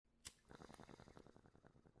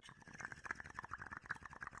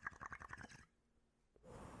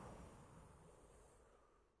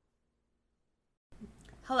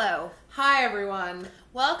Hello. Hi, everyone.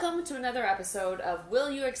 Welcome to another episode of Will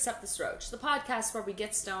You Accept This Roach, the podcast where we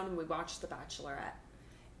get stoned and we watch The Bachelorette.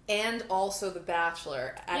 And also The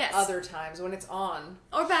Bachelor at other times when it's on.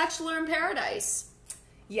 Or Bachelor in Paradise.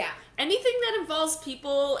 Yeah. Anything that involves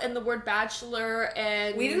people and the word bachelor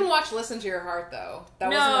and... We didn't watch Listen to Your Heart, though.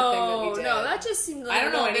 That wasn't a thing that we did. No, that just seemed like I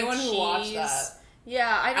don't know anyone who watched that.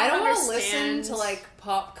 Yeah, I don't want to understand. listen to, like,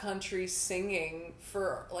 pop country singing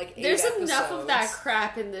for, like, 8 There's episodes. enough of that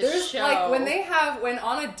crap in this show. Like, when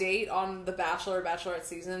on a date on The Bachelor or Bachelorette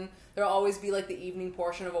season, there'll always be, like, the evening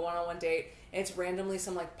portion of a one-on-one date, and it's randomly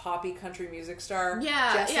some, like, poppy country music star.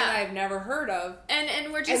 Yeah, Jesse and I have never heard of.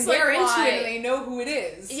 And we're just and like, they're why? into it, and they know who it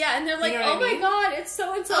is. Yeah, and they're like, you know oh what I my mean? god, it's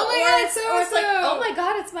so-and-so. Oh my god, it's so-and-so. Or it's like, oh my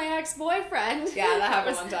god, it's my ex-boyfriend. Yeah, that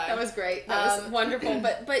happened one time. That was great. That was wonderful.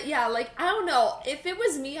 But yeah, like, I don't know. If it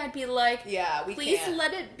was me, I'd be like, yeah, please can't.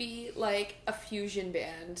 let it be, like, a fusion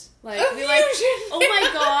band. Like, a be like, fusion oh my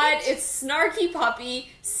god, it's Snarky Puppy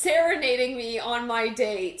serenading me on my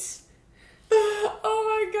date. Oh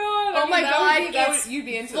my god! Oh my god, you'd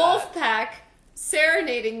be into Wolfpack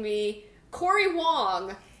serenading me. Corey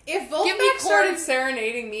Wong. If Wolfpack started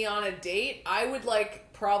serenading me on a date, I would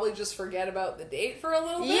like probably just forget about the date for a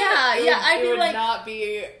little bit. Yeah, I'd be like, not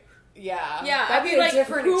be. Yeah, I'd be like,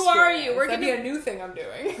 different who are experience. you? We're That'd gonna be a new thing I'm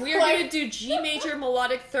doing. We're gonna do G major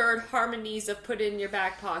melodic third harmonies of Put It in Your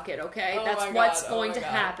Back Pocket. Okay, Oh that's my God, what's oh going my to God.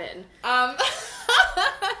 happen.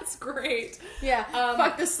 That's great. Yeah,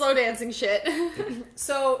 fuck this slow dancing shit.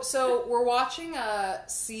 So we're watching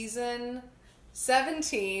season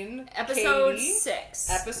 17, Episode Katie. 6.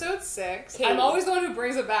 Episode 6. Katie. I'm always the one who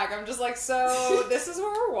brings it back. I'm just like, so this is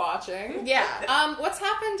what we're watching. Yeah. What's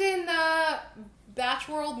happened in Batch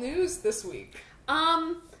World News this week?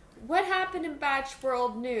 What happened in Batch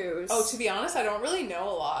World News? Oh, to be honest, I don't really know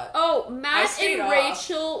a lot. Oh, Matt stayed and off.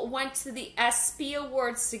 Rachel went to the ESPY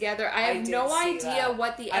Awards together. I have did no see idea that.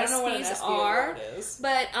 what the I don't know what an ESPYs ESPY are. award is.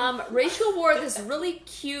 But Rachel wore this really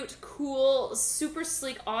cute, cool, super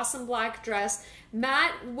sleek, awesome black dress.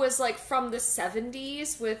 Matt was like from the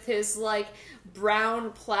 70s with his like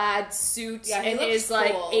brown plaid suit Yeah, he and looks his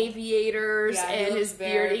like cool. aviators Yeah, he and looks his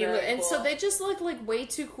very, beard. very And so cool. they just looked like way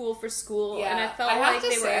too cool for school. Yeah, And I felt have like to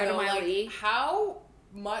they were say, out of though, my like, league. How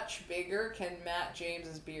much bigger can Matt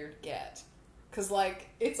James's beard get? Because like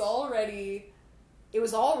it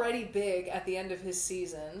was already big at the end of his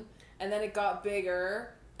season, and then it got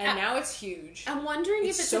bigger, and now it's huge. I'm wondering if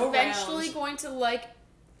It's it's so eventually round. going to like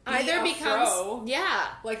Be either a becomes fro. yeah,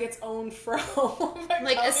 Like its own fro.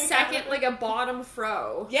 like a second, like a bottom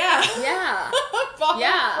fro. Yeah. Yeah, Bottom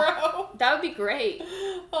Yeah. fro. that would be great.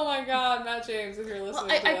 Oh my god, Matt James, if you're Well, listening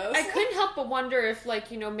to this. I couldn't help but wonder if like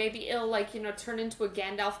maybe it'll like turn into a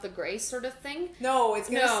Gandalf the Grey sort of thing. No, it's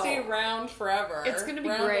gonna No. stay round forever. It's gonna be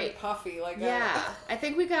round great. and puffy, like Yeah, I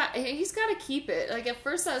think he's got to keep it. Like at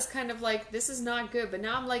first I was kind of like, this is not good, but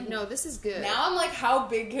now I'm like, no, this is good. Now I'm like, how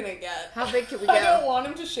big can it get? How big can we I go? don't want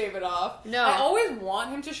him to shave it off. No. I always want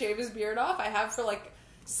him to shave his beard off. I have for like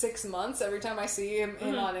 6 months. Every time I see him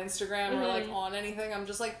on Instagram or like on anything, I'm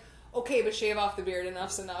just like, okay, but shave off the beard.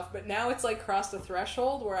 Enough's enough. But now it's like crossed a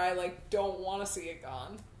threshold where I like don't want to see it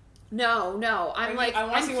gone. No, I like,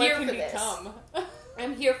 want to I'm see what here it can for this. become.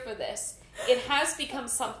 I'm here for this. It has become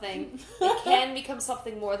something. It can become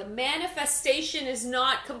something more. The manifestation is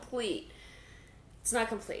not complete. It's not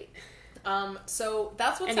complete. So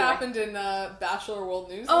that's what's Anyway. happened in Bachelor World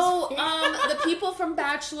News. Oh, this week. the people from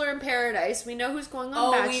Bachelor in Paradise. We know who's going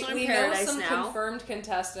on Bachelor we in know Paradise some now. confirmed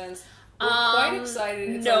contestants. We're quite excited.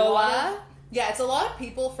 It's a Noah lot of, it's a lot of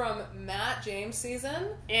people from Matt James season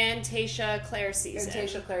and Tasha Claire season. and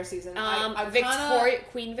Tasha Claire season.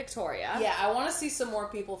 Queen Victoria. Yeah, I want to see some more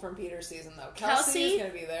people from Peter's season though. Kelsey Kelsey? is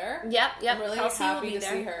going to be there. Yep. I'm really Kelsey happy will be to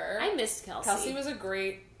there. see her. I missed Kelsey. Kelsey was a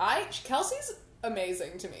great. Kelsey's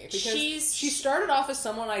amazing to me because She's- she started off as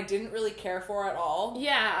someone I didn't really care for at all.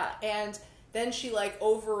 Yeah. And then she like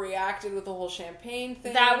overreacted with the whole champagne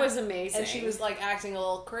thing. That was amazing. And she was like acting a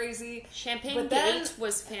little crazy. Champagne But then- Gate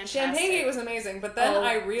was fantastic. Champagne Gate was amazing, but then Oh.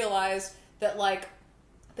 I realized that like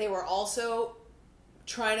they were also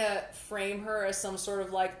trying to frame her as some sort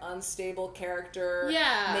of like unstable character.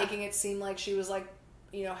 Yeah. Making it seem like she was like,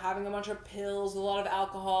 having a bunch of pills, a lot of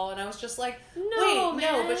alcohol, and I was just like, No, wait, no,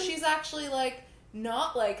 man. but she's actually like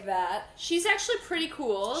not like that. She's actually pretty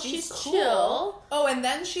cool. She's cool. chill. Oh, and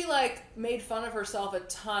then she like made fun of herself a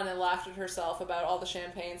ton and laughed at herself about all the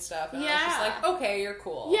champagne stuff. And I was just Yeah. like, okay, you're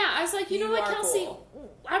cool. Yeah, I was like, you know what, are Kelsey? cool.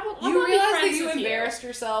 I want You to be realize friends that you with embarrassed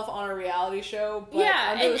yourself on a reality show, but Yeah,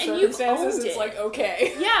 under the and you've circumstances, owned it's it. like,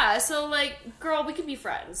 okay. Yeah, so, like, girl, we could be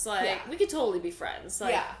friends. Like, Yeah. we could totally be friends.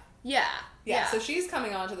 Like, Yeah. Yeah. Yeah, so she's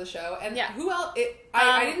coming on to the show. And Yeah. who else?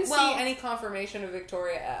 I didn't well- see any confirmation of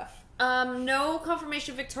Victoria F. No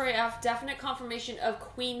confirmation of Victoria F. Definite confirmation of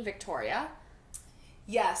Queen Victoria.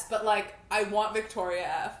 Yes, but, like, I want Victoria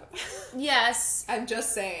F. Yes, I'm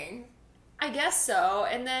just saying. I guess so.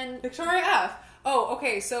 And then, Victoria F. Oh,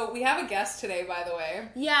 okay, so we have a guest today, by the way.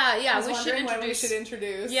 yeah, I was we should wondering when introduce. we should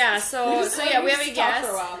introduce. Yeah, so yeah, we have a talked guest.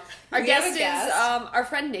 for a while. Our We have guest a guest. is our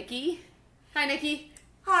friend Nikki. Hi, Nikki.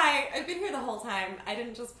 Hi, I've been here the whole time. I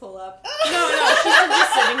didn't just pull up. No, she's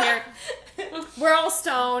just sitting here. We're all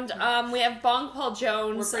stoned. We have Bong Paul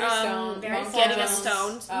Jones. We're pretty stoned. very Bong getting Paul us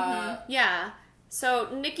Jones, stoned. Yeah. So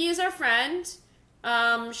Nikki is our friend.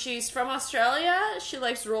 She's from Australia. She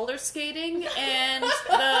likes roller skating and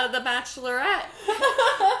the Bachelorette.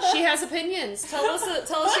 She has opinions. Tell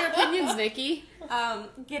us your opinions, Nikki.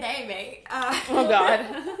 G'day, mate. Oh God.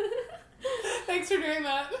 Thanks for doing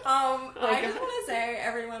that. I just want to say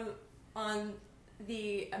everyone on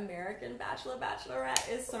the American Bachelor Bachelorette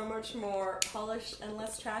is so much more polished and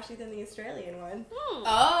less trashy than the Australian one.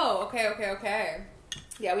 Oh, okay.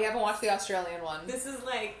 Yeah, we haven't watched the Australian one. This is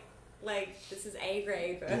like this is A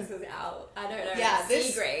grade versus out. I don't know. Yeah, C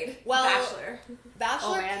this- grade. well, Bachelor.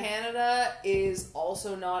 Bachelor Oh, man. Canada is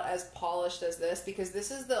also not as polished as this because this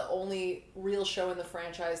is the only real show in the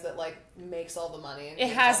franchise that like makes all the money. And It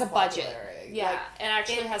gets has all a the budget. popularity. Yeah, Like, it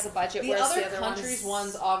actually has a budget. the whereas other the other countries'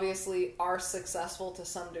 ones obviously are successful to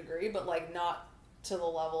some degree, but like not to the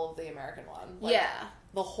level of the American one. Like, Yeah.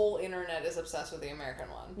 the whole internet is obsessed with the American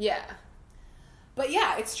one. Yeah. But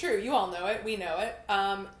yeah, it's true. You all know it. We know it.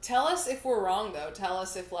 Tell us if we're wrong, though. Tell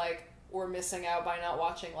us if, like, we're missing out by not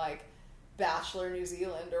watching, like, Bachelor New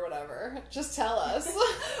Zealand or whatever. Just tell us.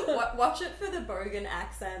 Watch it for the Bogan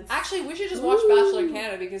accents. Actually, we should just watch Bachelor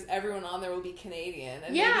Canada because everyone on there will be Canadian.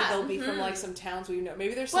 And Yeah. maybe they'll be from, like, some towns we know.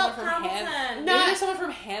 Maybe there's Well, someone from Hamilton. Maybe there's someone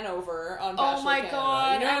from Hanover on Bachelor Oh my Canada.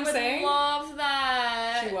 God. You know what I I'm would saying? love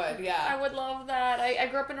that. She would, yeah. I would love that. I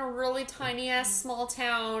grew up in a really tiny ass small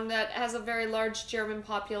town that has a very large German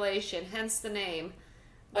population, hence the name.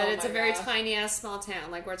 But Oh it's a my very gosh. tiny ass small town.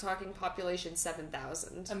 Like we're talking population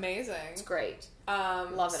 7,000. Amazing. It's great.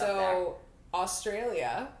 Love it up so, there.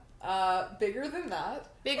 Australia, bigger than that.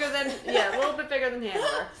 Bigger than a little bit bigger than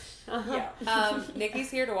Hanover. Yeah. Nikki's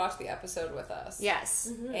here to watch the episode with us. Yes.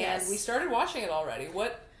 And Yes. we started watching it already.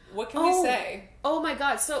 What can Oh. we say? Oh my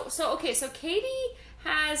God. So Katie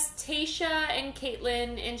has Tasha and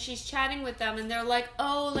Caitlin and she's chatting with them and they're like,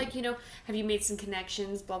 oh, like, you know, have you made some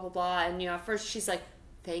connections, blah, blah, blah. And, you know, at first she's like,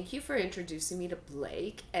 thank you for introducing me to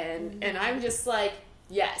Blake. And I'm just like,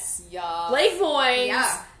 yes. Yeah. Blake Boynes,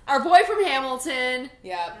 Yeah. our boy from Hamilton,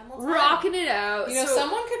 Yeah. Hamilton. rocking it out. You know, So-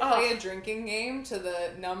 someone could oh. play a drinking game to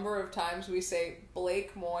the number of times we say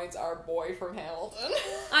Blake Moynes, our boy from Hamilton.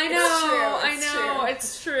 I know, It's true.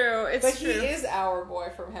 it's true. It's But true. he is our boy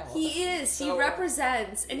from Hamilton. He is. He So-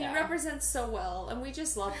 represents, and yeah. he represents so well, and we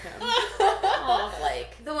just love him. Oh, Blake.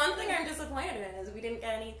 The one thing I'm disappointed in is we didn't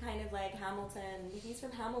get any kind of like Hamilton. He's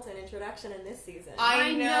from Hamilton introduction in this season.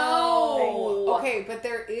 I know. Okay, but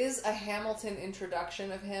there is a Hamilton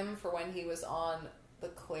introduction of him for when he was on the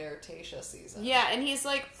Claire Tasha season. Yeah, and he's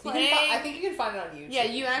like You playing. can I think you can find it on YouTube. Yeah,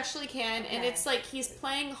 you actually can, and Okay. it's like he's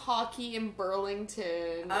playing hockey in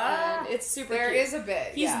Burlington, Ah, and it's super. There cute. is a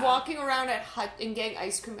bit. He's yeah. walking around at and getting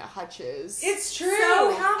ice cream at Hutch's. It's true. So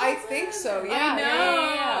I Hamilton. think so. Yeah. I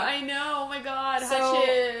know. Yeah. I know. Oh my God, So,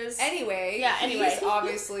 Hutch's. Anyway, Yeah, anyway. he's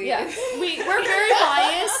obviously. Yeah, we're very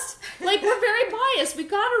biased. Like we're very biased. We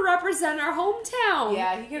gotta represent our hometown.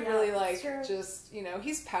 Yeah, he could Yeah, really that's like true. just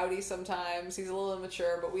he's pouty sometimes. He's a little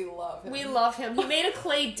immature, but we love him. We love him. He made a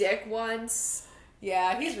clay dick once.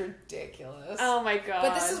 Yeah, he's ridiculous. Oh my God.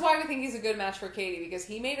 But this is why we think he's a good match for Katie because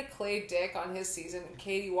he made a clay dick on his season, and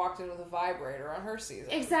Katie walked in with a vibrator on her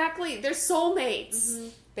season. Exactly. They're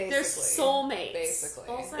soulmates. Basically, They're soulmates. Basically,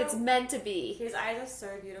 Also- It's meant to be. His eyes are so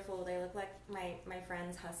beautiful. They look like my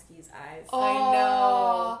friend's husky's eyes. Oh, I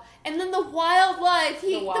know. And then the wildlife.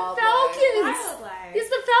 The The wildlife. Falcons. Wildlife. He's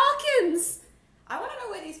the Falcons. I want to know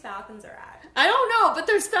where these falcons are at. I don't know, but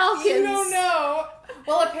there's Falcons. You don't know.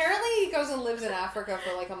 Well, apparently he goes and lives in Africa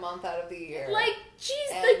for like a month out of the year. Like,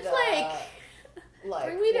 jeez, And, like, like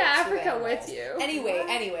bring me to works Africa animals. with you.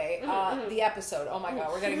 Anyway, the episode. Oh my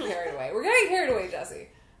God, we're getting carried away. We're getting carried away, Jesse.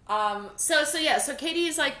 So Katie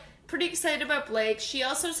is like pretty excited about Blake. She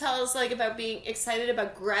also tells like about being excited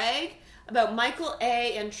about Greg, about Michael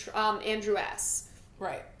A, and Andrew S.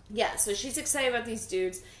 Right. Yeah, so she's excited about these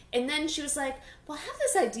dudes. And then she was like, well, I have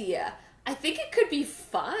this idea. I think it could be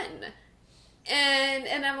fun.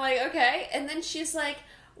 And I'm like, okay. And then she's like,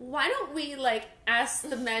 why don't we, like, ask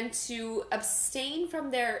the men to abstain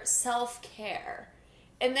from their self-care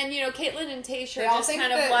And then, Caitlyn and Tayshia They are all just think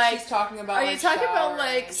kind of that like... she's talking about, Are you talking about,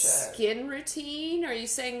 showering and shit. skin routine? Are you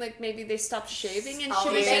saying, maybe they stopped shaving? And she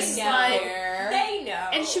Oh, was they just know. like... They know.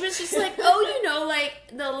 And she was just like, oh,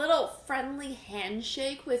 the little friendly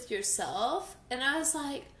handshake with yourself. And I was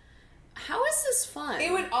like, how is this fun?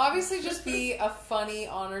 It would obviously just be a funny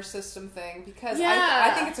honor system thing because Yeah.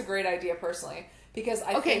 I think it's a great idea personally because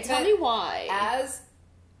I Okay, think tell that me why.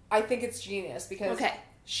 I think it's genius because Okay.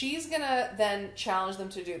 she's gonna then challenge them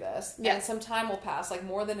to do this Yeah. and some time will pass, like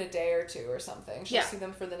more than a day or two or something. She'll Yeah. see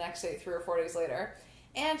them for the next day, 3 or 4 days later.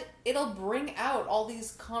 And it'll bring out all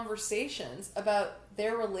these conversations about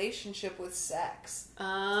their relationship with sex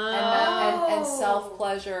and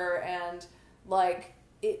self-pleasure and like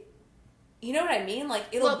it, you know what I mean? Like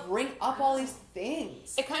it'll Well, bring up all these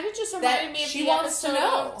things. It kind of just that reminded me of she the wants to episode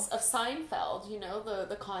know. of Seinfeld,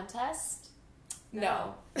 the contest.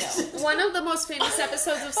 No. One of the most famous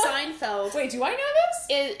episodes of Seinfeld Wait, do I know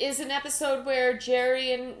this? is an episode where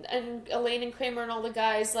Jerry and Elaine and Kramer and all the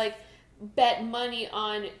guys like bet money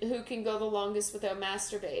on who can go the longest without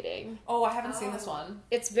masturbating. Oh, I haven't seen this one.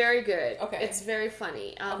 It's very good. Okay. It's very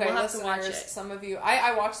funny. Okay, we'll have to watch listeners, it. some of you,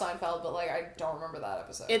 I watched Seinfeld, but like I don't remember that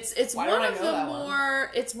episode. It's Why one don't I of know the that one?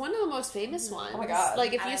 it's one of the most famous ones. Oh my God.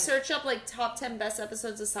 Like if I- you search up like top 10 best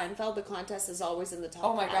episodes of Seinfeld, the contest is always in the top.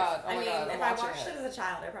 Oh my 5. god! Oh I my mean, god! I'm if I watching watched it. it as a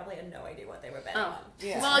child, I probably had no idea what they were betting Oh. on.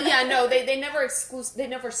 Yeah. Well, yeah, no, they never they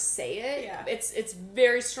never say it. Yeah. It's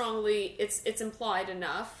very strongly it's implied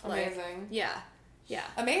enough. Like, Amazing. yeah. Yeah.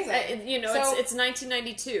 Amazing. It's So- it's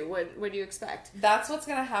 1992. What do you expect? That's what's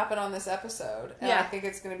gonna happen on this episode, and Yeah. I think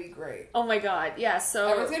it's gonna be great. Oh my god. Yeah, so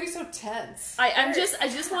Everyone's gonna be so tense. I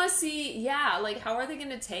just want to see, yeah, like how are they going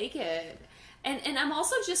to take it? And I'm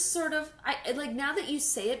also just sort of like now that you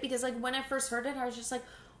say it, because like when I first heard it, I was just like,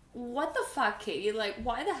 what the fuck, Katie? Like,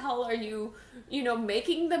 why the hell are you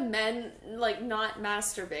making the men like not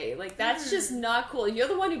masturbate? Like that's just not cool. You're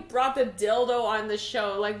the one who brought the dildo on the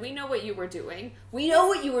show. Like we know what you were doing. We know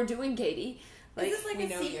what you were doing, Katie. Like, Is this like we a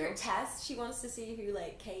know secret you. test? She wants to see who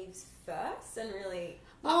like caves first and really.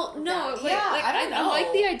 well, no, that- like, Yeah, like, I don't I like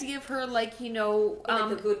know. the idea of her, like,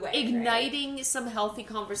 a good way, right? igniting some healthy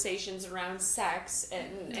conversations around sex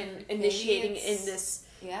and initiating it's- in this.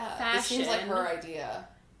 Yeah, it seems like Fashion. her idea.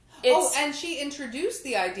 It's, and she introduced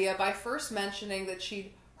the idea by first mentioning that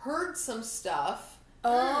she'd heard some stuff.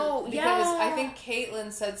 oh, Because yeah. I think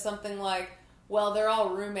Caitlyn said something like, "Well, they're all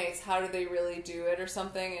roommates. How do they really do it?" or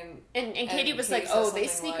something. And Katie was Katie like, said oh, they something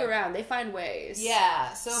sneak like- around. They find ways.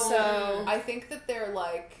 Yeah, So- I think that they're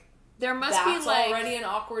like, There must that's be, like... already an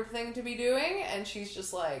awkward thing to be doing, and she's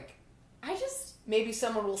just like, I just maybe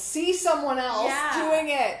someone will see someone else Yeah. doing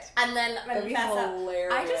it. and then That'd be mess up.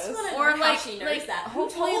 hilarious. I just want to Or, know like, how she knows like, that. Who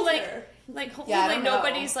hopefully, told like- her? Like, hopefully, Yeah, I like, don't know.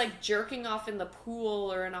 nobody's, like, jerking off in the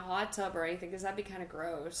pool or in a hot tub or anything, because that'd be kind of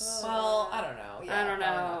gross. Well, I don't know. Yeah, I don't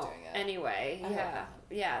probably not know. doing it. Anyway, I hope yeah. not.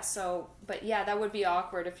 Yeah, so, but yeah, that would be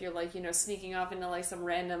awkward if you're, like, sneaking off into, like, some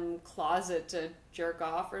random closet to jerk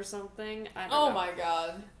off or something. I don't Oh know. my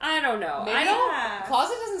god. I don't know. Maybe I don't... Yeah.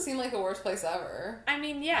 Closet doesn't seem like the worst place ever. I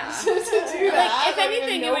mean, yeah. to do that. Like, if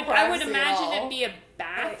anything, no I would privacy at imagine all. it'd be a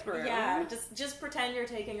bathroom. Yeah, just pretend you're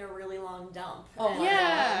taking a really long dump. Oh and- my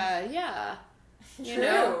Yeah, yeah. You True.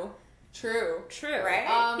 know? True. True.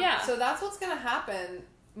 Right? Yeah. So that's what's gonna happen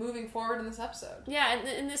moving forward in this episode. Yeah, and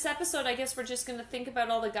in this episode, I guess we're just going to think about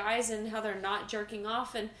all the guys and how they're not jerking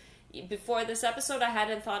off. And before this episode, I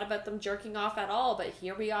hadn't thought about them jerking off at all, but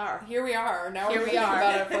here we are. Here we are. Now Here we're we thinking are.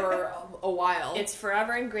 about it for a while. It's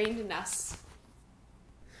forever ingrained in us.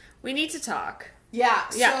 We need to talk. yeah.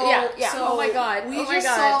 Yeah. So Oh my God. We Oh my just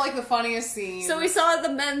God. saw like the funniest scene. So we saw the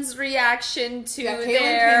men's reaction to Yeah, Caitlyn came in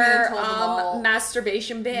their and told them all,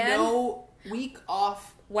 masturbation ban. no week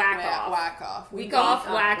off. Whack off. Whack off. Week off,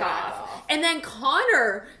 whack off. And then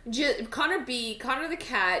Connor the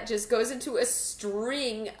cat, just goes into a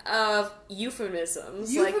string of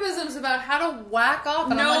euphemisms. Euphemisms about how to whack off.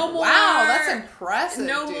 And No I'm like, more- wow, that's impressive.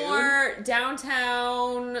 no dude. more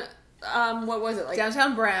downtown, what was it? Like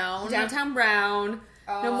Downtown Brown. Downtown Brown.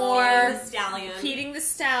 No Oh. more Feeding the stallion. Feeding the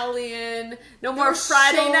Stallion. No There more were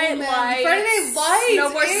Friday so Night many. Lights. Friday Night Lights, No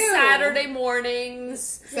more ew. Saturday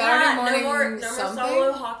mornings. Saturday morning no more something.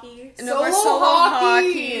 solo hockey. No more solo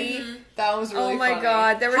hockey. That was really Oh my funny.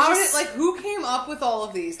 God, there were How just- did who came up with all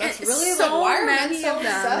of these? That's And really so like, why are men many so of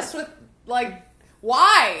them. obsessed with like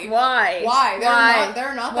why? Why? Why? Why? There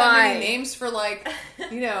are not that Why? many names for like,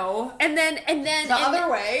 And then the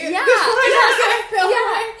other way. Yeah.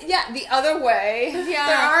 Yeah, the other way.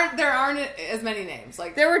 Yeah. There aren't as many names.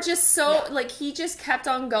 Like There were just so Yeah. like he just kept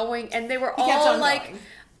on going, and they were he kept all on like going.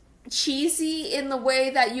 cheesy in the way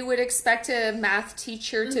that you would expect a math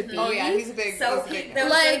teacher to be. Oh yeah, he's a big. So he's a big there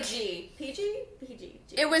was Like- no G. PG? PG.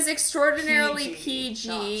 It was extraordinarily PG,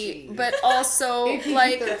 not PG, G. but also PG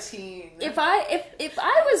like 13. if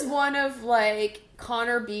I was one of like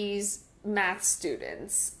Connor B's math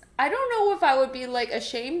students, I don't know if I would be like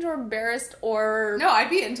ashamed or embarrassed or No, I'd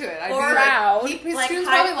be into it. I'd Or be proud. like, his Like students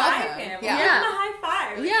high probably love five him. him. Yeah. Give him a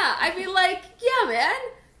high five. yeah, I'd be like, yeah, man,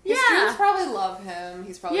 His yeah. students probably love him.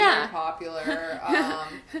 He's probably Yeah. very popular.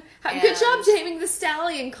 Good and- job taming the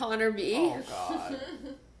stallion, Connor B. Oh god.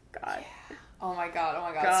 God. Oh my god, oh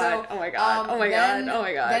my god. God, So, oh my God, oh my then, God, oh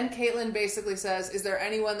my God. Then Caitlin basically says, is there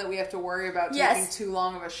anyone that we have to worry about Yes. taking too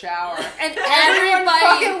long of a shower? And Everyone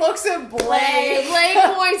everybody fucking looks at Blake. Blake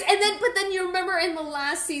points, and then but then you remember in the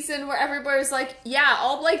last season where everybody was like, "Yeah,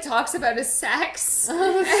 all Blake talks about is sex," and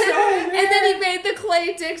then he made the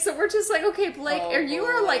clay dick. So we're just like, "Okay, Blake, Oh, you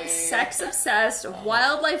are like boy. sex obsessed,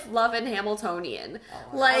 wildlife loving Hamiltonian.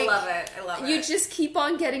 my Like I love it. I love it. you just keep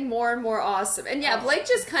on getting more and more awesome." And yeah, Oh. Blake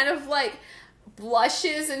just kind of like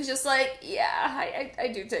blushes and just like, yeah, I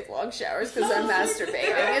do take long showers because I'm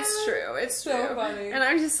masturbating. It's true. It's true. So funny. And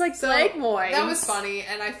I'm just like, So, Blake Moyes. that was funny,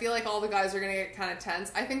 and I feel like all the guys are gonna get kind of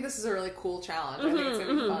tense. I think this is a really cool challenge. I think it's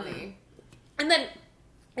gonna be funny.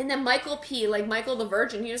 And then Michael P, like Michael the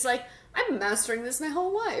Virgin, he was like, I've been mastering this my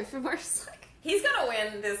whole life. And we're just like, He's gonna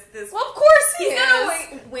win this. well, of course he He's is.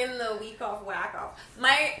 gonna win the week off whack off.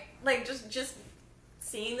 My like just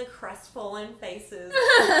seeing the crestfallen faces,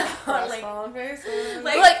 Crestfallen faces.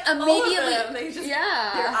 Like, all of immediately- them, they just,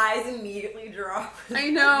 yeah. their eyes immediately drop. I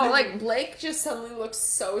know, like Blake just suddenly looked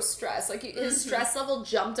so stressed. Like his stress level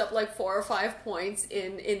jumped up like 4 or 5 points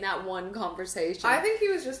in that one conversation. I think he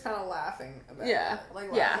was just kind of laughing about Yeah. it. Like,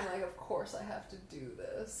 Yeah. laughing like, of course I have to do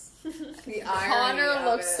this. The irony Connor of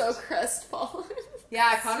looks it. so crestfallen.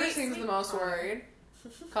 Yeah, Connor Sweet, seems sweet the most Connor. worried.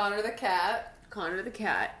 Connor the cat. Connor the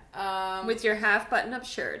cat With with your half button up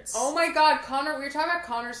shirts. oh my god, Connor! We were talking about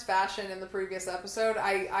Connor's fashion in the previous episode.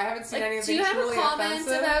 I haven't seen Like, anything do you have truly a comment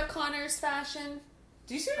offensive. about Connor's fashion?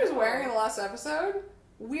 Do you see what he was wearing in the last episode?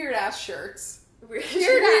 Weird ass shirts. Weird.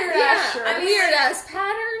 Weird ass shirts. I mean, Weird ass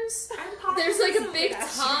patterns. I'm positive There's like a some big weird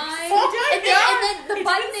ass tie. shirts. Oh my and then, God. and then It the didn't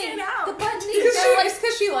buttoning. stand out. The buttoning. It's They're like,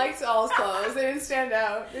 because she likes all his clothes. They didn't stand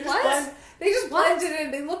out. They just What? They just What? blended in.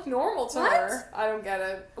 They look normal to What? her. I don't get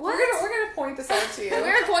it. What? We're gonna point this out to you.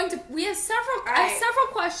 we're going to. We have several. I have right. several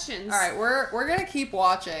questions. All right, we're gonna keep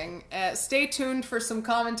watching. Stay tuned for some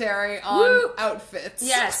commentary on Woo! outfits.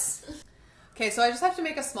 Yes. Okay, so I just have to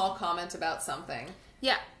make a small comment about something.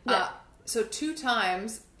 Yeah. Yeah. So 2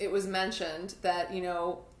 times it was mentioned that, you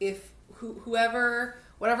know, if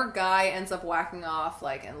whatever guy ends up whacking off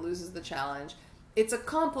like and loses the challenge, it's a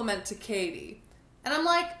compliment to Katie. And I'm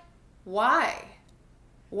like, why?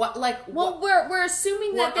 What like well, what? we're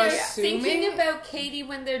assuming We're that they're assuming? thinking about Katie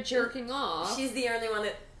when they're jerking off. She's the only one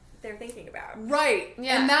that they're thinking about. Right.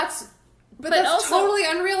 Yeah. And that's but But that's also- totally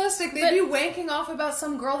unrealistic. They'd but- be wanking off about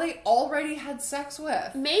some girl they already had sex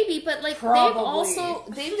with. Maybe, but like Probably.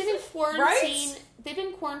 they've been in quarantine. Right? They've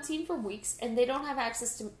been quarantined for weeks, and they don't have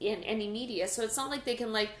access to any media, so it's not like they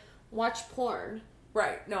can like watch porn.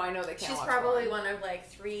 Right. No, I know they can't She's watch probably porn. one of like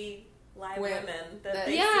 3 live Women women that that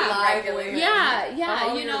they Yeah. see live regularly. women. Yeah,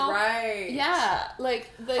 Oh, you you're know, right. yeah, like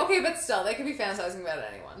Okay, but still, they could be fantasizing about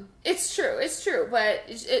anyone. It's true, but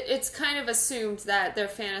it's kind of assumed that they're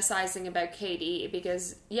fantasizing about Katie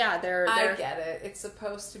because they're I get it. It's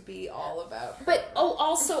supposed to be all about her. But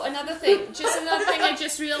also another thing I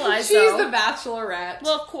just realized She's though. the bachelorette.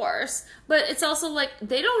 Well, of course, but it's also like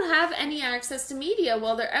they don't have any access to media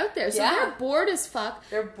while they're out there, so Yeah. they're bored as fuck.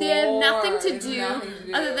 They're They have nothing bored. to There's do nothing to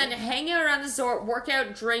do. other than hang out around the resort, work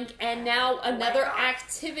out, drink, and now another God.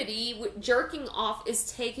 activity with jerking off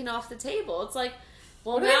is taken off the table. It's like,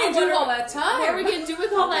 well, What are they now gonna do with all that time? What are we gonna do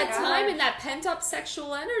with all my that God. time and that pent up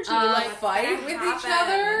sexual energy? like like, fight gonna with each happen.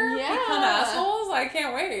 other, Yeah. become assholes. I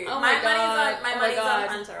can't wait. Oh My my God. money's Oh my on God.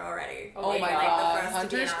 Hunter already. Oh Being, my like, God. the first to be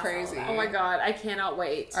Hunter's an asshole crazy. about oh my it. god, I cannot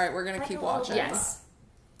wait. All right, we're gonna Like keep a little watching. Yes.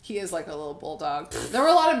 He is like a little bulldog. There were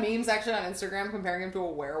a lot of memes actually on Instagram comparing him to a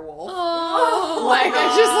werewolf. Oh, Like my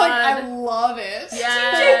I just like God. I love it.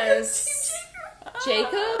 Yes.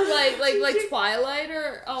 Jacob? Like Twilight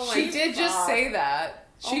or oh my She did just God. say that.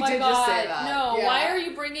 She Oh my did God. just say that. No, Yeah. why are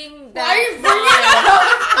you bringing that? Why are you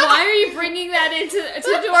bringing Why are you bringing that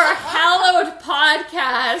into our hallowed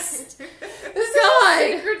podcast? This is God.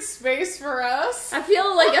 a sacred space for us. I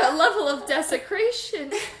feel like a level of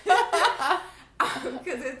desecration.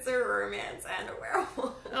 Because it's a romance and a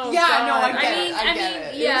werewolf. Oh, Yeah, God. no, I get it. I mean,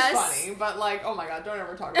 It yes. was funny, but like, oh my god, don't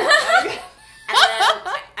ever talk about that again.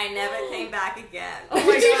 And then I never came back again. Oh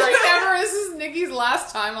my god. Never. This is Nikki's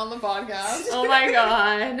last time on the podcast. Oh my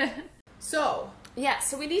god. So, Yeah,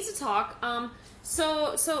 so we need to talk.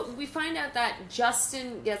 So we find out that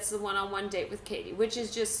Justin gets the one-on-one date with Katie, which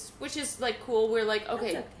is like cool. We're like,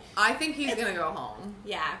 okay, I think he's gonna go home.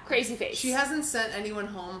 Yeah. crazy face. She hasn't sent anyone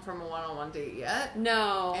home from a one-on-one date yet.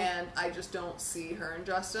 No. And I just don't see her and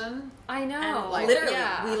Justin. I know. And Like, literally,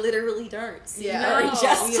 yeah. we literally don't see Yeah. her No, and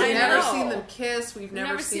Justin. I We've never know. seen them kiss. We've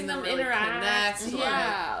never seen them really interact. connect.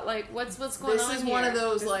 Yeah, like what's going This on is here? one of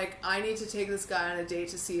those, like, I need to take this guy on a date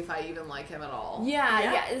to see if I even like him at all.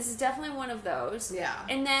 Yeah, Yeah. this is definitely one of those. Yeah.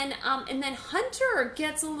 And then Hunter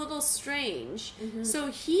gets a little strange. Mm-hmm. So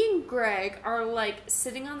he and Greg are like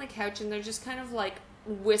sitting on the couch and they're just kind of like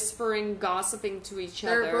whispering, gossiping to each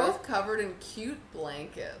They're other. both covered in cute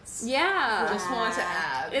blankets. Yeah. Just want to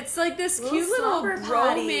add. It's like this Little cute little slumber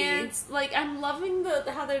party. romance. Like I'm loving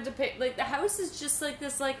how they're like the house is just like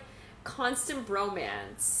this like constant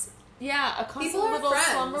bromance. Yeah, a constant People are little friends.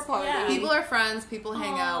 slumber party. Yeah. People are friends. People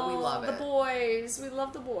hang out. We Aw, love The it. boys. We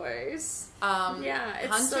love the boys. Yeah, it's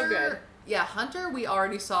Hunter, so good. Yeah, Hunter, we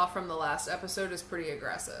already saw from the last episode, is pretty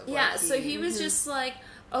aggressive. Yeah, Like, so he was just like,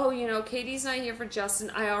 oh, Katie's not here for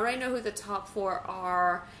Justin. I already know who the top four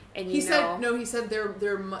are, and He said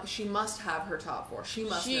she must have her top four. She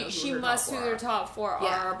must know who she her must top who four their are. top four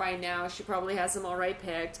Yeah. are by now. She probably has them already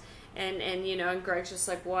picked. And Greg's just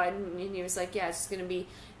like, what? And he was like, yeah, it's just gonna be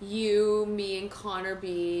you, me, and Connor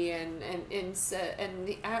B.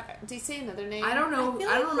 Did he say another name? I don't know. feel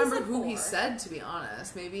I like don't he remember said who he four. said, to be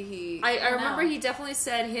honest. Maybe he. I remember know. he definitely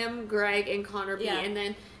said him, Greg, and Connor B. Yeah. And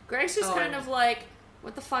then Greg's just Oh, kind yeah. of like,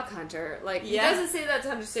 what the fuck, Hunter? Like, he Yeah. doesn't say that to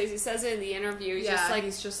Hunter Stace. He says it in the interview. He's Yeah, just like,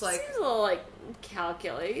 he's just like- seems a little like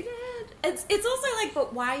calculated. It's also like,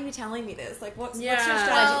 but why are you telling me this? Like, what's your Yeah.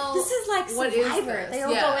 strategy? Well, This is like what is Survivor. this? They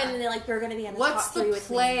all Yeah. go in and they're like, you're going to be in the What's top the three with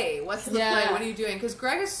me. play? What's the Yeah. play? What are you doing? Because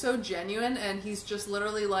Greg is so genuine, and he's just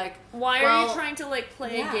literally like, Why are well, you trying to like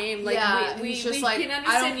play Yeah. a game? Like, Yeah, we he's just we like, can I don't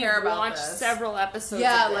understand care you about watched this. several episodes.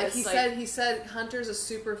 Yeah, of like this. he said Hunter's a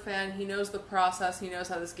super fan. He knows the process. He knows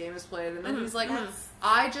how this game is played. And then he's like, That's-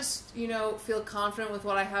 I just, feel confident with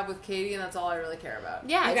what I have with Katie, and that's all I really care about.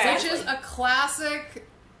 Yeah, Okay. exactly. Which is a classic,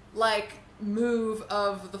 like, move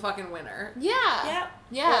of the fucking winner. Yeah. Yep.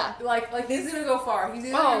 Yeah. Like he's gonna go far. He's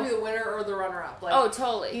either Oh. gonna be the winner or the runner-up. Like, Oh,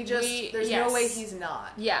 totally. he just, there's no yes. way he's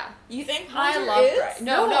not. Yeah. You think I Hunter love is? Greg.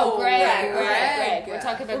 No, No, Greg. Greg. We're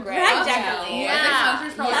talking about Well, Greg. Greg now. definitely. Yeah. I think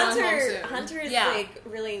Hunter's probably going home Hunter, soon. Hunter's Yeah. like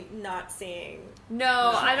really not seeing.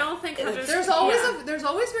 No, I don't think Hunter's... There's always yeah. there's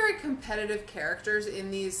always very competitive characters in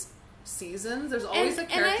these seasons. There's always And-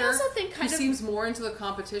 a and I character also think who kind of- seems more into the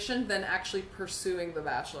competition than actually pursuing the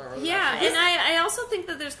Bachelor or the Yeah, Bachelorette. and I also think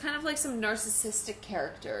that there's kind of like some narcissistic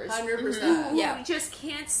characters. 100%. Who Yeah. just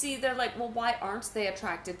can't see, they're like, well, why aren't they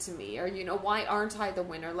attracted to me? Or, why aren't I the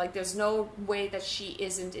winner? Like, there's no way that she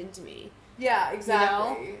isn't into me. Yeah,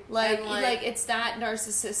 exactly. You know? Like, And, like it's that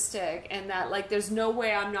narcissistic, and that, like, there's no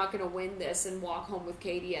way I'm not going to win this and walk home with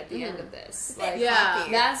Katie at the end of this. Like, Yeah.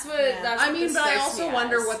 cocky. that's what, Yeah. that's I what mean, this but I strikes also me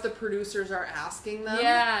wonder as. what the producers are asking them.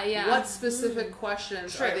 Yeah, yeah. What specific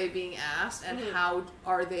questions True. are they being asked, and how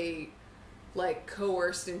are they, like,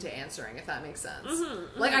 coerced into answering, if that makes sense.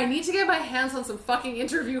 Like, I need to get my hands on some fucking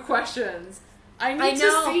interview questions. I need I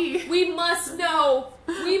know. to see. We must know.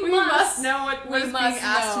 We We must. must know what is being must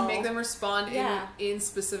asked know. to make them respond Yeah. in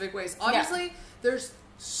specific ways. Obviously, there's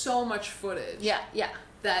so much footage Yeah, yeah,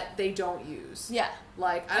 that they don't use. yeah.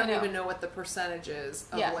 Like, I I don't know. even know what the percentage is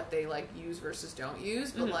of Yeah. what they, like, use versus don't use,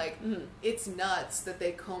 but, like, it's nuts that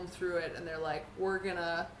they comb through it and they're like, we're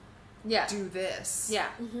gonna Yeah. do this. Yeah.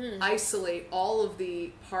 Isolate all of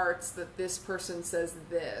the parts that this person says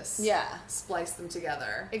this. Yeah. Splice them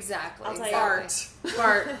together. Exactly. I'll tell you. Art.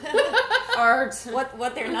 Art. Art.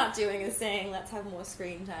 What they're not doing is saying, let's have more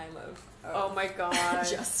screen time of Oh my god.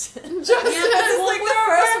 Justin. Justin, well, like the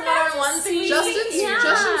first one-on-one thing.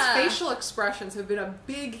 Justin's facial expressions have been a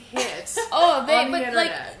big hit. Oh, they on the but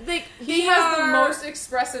like internet. they He has the are- most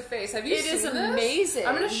expressive face. Have you It seen is this? amazing.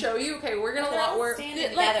 I'm gonna show you. Okay, we're gonna They're all we're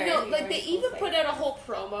standing like together no, and like he they wears even full put face. out a whole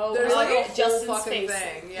promo. there's with like a whole Justin's fucking face.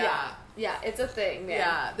 thing. Yeah, it's a thing, man.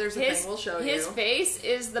 Yeah, there's a thing. We'll show his you. face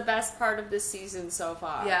is the best part of this season so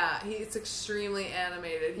far. Yeah, it's extremely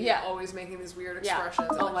animated. He's Yeah. always making these weird Yeah. expressions,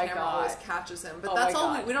 and Oh the my camera God. always catches him. But Oh that's my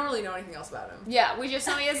all. God. We don't really know anything else about him. Yeah, we just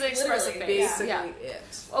know he has an expressive Literally, face. Basically, Yeah. it.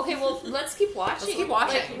 Okay, well, let's keep watching. Let's keep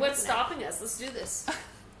watching. Like, what's stopping us? Let's do this.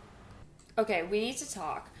 Okay, we need to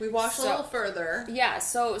talk. We watched So- a little further. Yeah,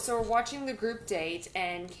 so we're watching the group date,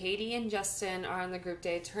 and Katie and Justin are on the group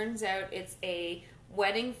date. Turns out it's a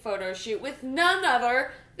wedding photo shoot with none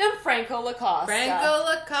other than Franco Lacosta. Franco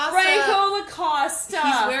Lacosta. Franco Lacosta.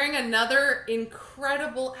 He's wearing another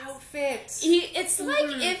incredible outfit. It's like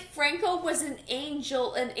if Franco was an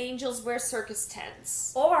angel and angels wear circus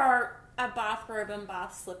tents. Or a bathrobe and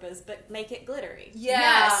bath slippers, but make it glittery. Yeah,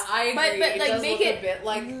 Yes, I agree. but it like does make look it a bit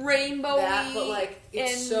like rainbowy, that, but like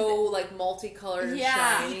it's and so like multicolored and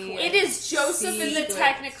shiny. It and is Joseph in the sequins.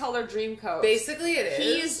 Technicolor Dreamcoat. Basically, it is.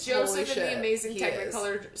 He is Joseph Holy in shit. the Amazing He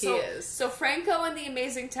Technicolor. Is. So, he is. So Franco and the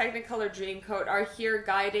Amazing Technicolor Dreamcoat are here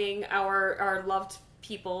guiding our loved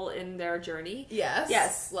people in their journey. Yes.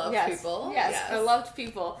 Yes. Love yes, people. Yes. Our loved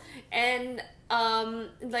people. And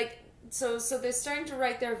like so they're starting to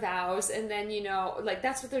write their vows, and then like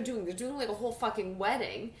that's what they're doing. They're doing like a whole fucking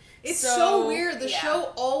wedding. It's so weird. The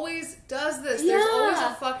show always does this. There's always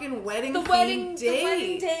a fucking wedding date. The wedding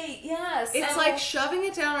date, yes. It's like shoving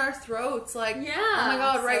it down our throats. Like, Yeah. oh my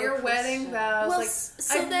god, write So your wedding Christian. vows. Well, like,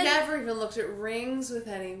 so I've then- never even looked at rings with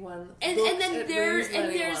anyone. And Looked then at there's rings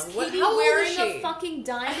with there's anyone. Katie How old wearing is she? a fucking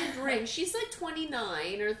diamond ring. She's like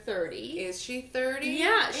 29 or 30. Is she 30?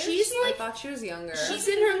 Yeah, Is she's she? like- I thought she was younger. She's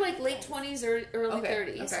in her like late 20s or early Okay,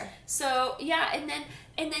 30s. okay. So yeah, and then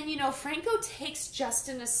Franco takes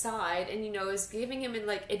Justin aside and is giving him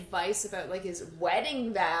like advice about like his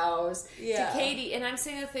wedding vows Yeah. to Katie, and I'm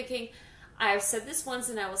sitting there thinking, I've said this once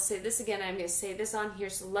and I will say this again. I'm going to say this on here,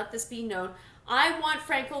 so let this be known. I want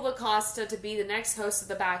Franco Lacosta to be the next host of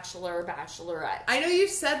The Bachelor or Bachelorette. I know you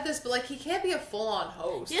said this, but like he can't be a full-on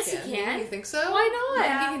host. Yes, he can. You think so? Why not?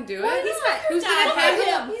 You think he can do Why it? not? Who's Dad gonna vibes.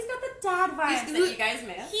 handle him? He's got the dad vibes that you guys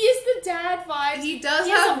miss. He is the dad vibes. He does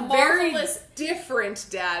has have a very marvelous, different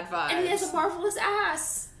dad vibes. and he has a marvelous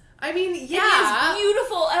ass. I mean, And he yeah. has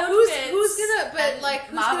beautiful outfits. Who's gonna? But And like,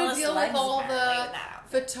 who's gonna marvelous deal legs, with all apparently, the with that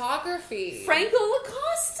outfit. photography? Franco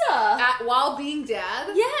Lacosta. While being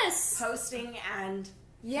dad. Yes. Posting and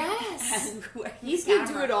Yes. and wearing He's the gonna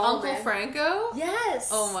do camera. it all. Uncle man. Franco. Yes.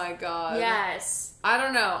 Oh my god. Yes. I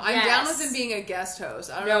don't know. I'm Yes. down with him being a guest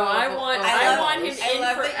host. I don't No, know. I if- want- if I I'll want host. him I in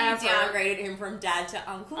love forever. that you downgraded him from dad to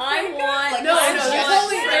uncle. I Franco. want- Like, No, I no. want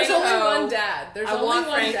There's only Franco. one dad. There's I only want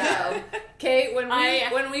one Franco. dad. Okay,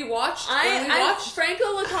 when we watched Franco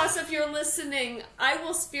Lacosta, if you're listening, I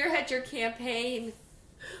will spearhead your campaign.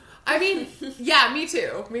 I mean, yeah, me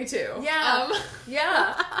too. Me too. Yeah.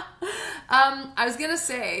 Yeah. I was gonna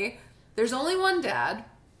say, there's only one dad,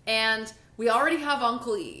 and we already have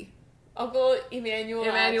Uncle E. Uncle Emmanuel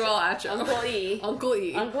Acho. Uncle E. Uncle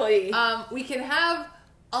E. Uncle E. We can have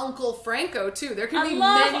Uncle Franco too. There can I be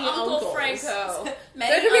love many Uncle uncles. Franco.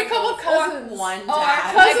 Many There could be a couple uncles or cousins. one Oh, our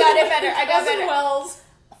dad. I got it better. I got Cousin better. Wells.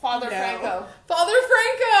 Father No. Franco. Father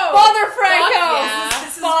Franco. Father Franco. yeah.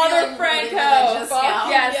 This is Father feeling really Franco. religious now.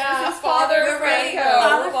 Yes, Yeah, this is Father We're ready. Franco.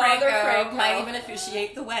 Father Father Franco Franco. might even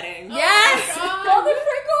officiate the wedding. Yes, Oh my God. Father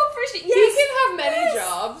Franco appreciate. He Yes, can have many Yes.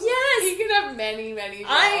 jobs. Yes. He can have many jobs.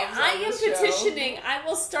 I on am the show. petitioning. I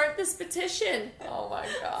will start this petition. Oh my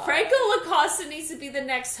god. Franco Lacosta needs to be the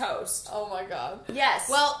next host. Oh my god. Yes.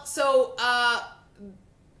 Well, so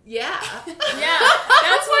yeah. yeah,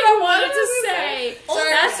 that's what I wanted to say. Sorry,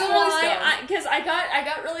 That's I'm really why, stoned. because I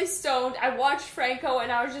got really stoned. I watched Franco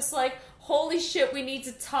and I was just like, "Holy shit, we need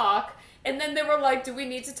to talk." And then they were like, "Do we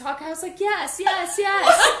need to talk?" I was like, "Yes, yes,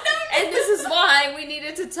 yes." And this is why we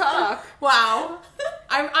needed to talk. Wow.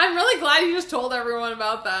 I'm really glad you just told everyone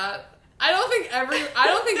about that. I don't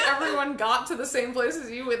think everyone got to the same place as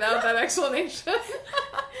you without that explanation.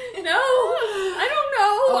 No, I don't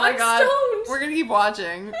know. Oh my I'm god. stoned. We're gonna keep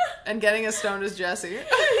watching and getting as stoned as Jesse.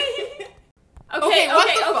 Okay, what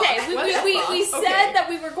the okay. fuck? We What the fuck? said Okay. that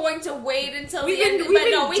we were going to wait until We've the end, been but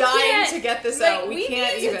no, we dying can't. to get this Like, out. We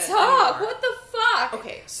can't need even to talk. anymore. What the fuck?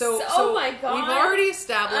 Okay, so oh my god, we've already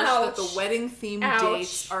established that Ouch. the wedding themed Ouch.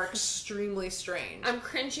 dates are extremely strange. I'm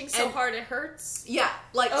cringing so And- hard it hurts. Yeah,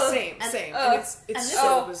 like Ugh. same. And- And ugh. it's And this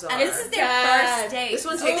so is- bizarre. And this is their Bad. first date. This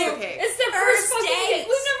one takes Oh, the cake. It's their First first fucking date. date.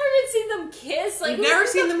 We've never even seen them kiss. Like We've who never the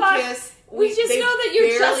seen them fuck- kiss. We just They know that you're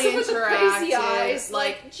barely Justin with the crazy interacted. eyes.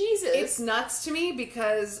 Like Jesus. It's nuts to me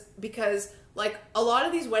because like a lot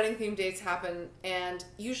of these wedding themed dates happen and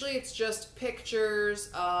usually it's just pictures,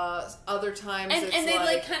 other times and it's they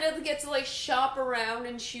like kind of get to like shop around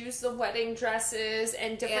and choose the wedding dresses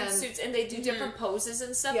and different And- suits, and they do different poses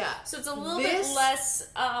and stuff. Yeah. So it's a little This- bit less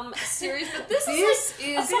serious. But this this is like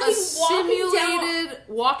is a a fucking simulated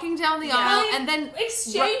walking down the Yeah. aisle and then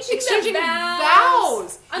exchanging the vows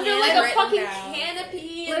vows. under like a Handwritten fucking vows.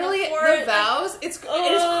 canopy. Literally, in the, fort. the vows. It is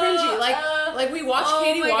cringy. Like we watched oh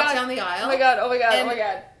Katie my walk God. down the aisle. Oh my god! Oh my god! And oh my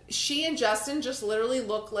god! she and Justin just literally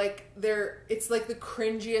look like it's like the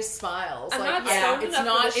cringiest smiles. I'm like, not stoned it's enough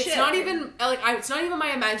not, for this it's shit. not even, like, it's not even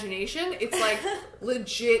my imagination. It's, like,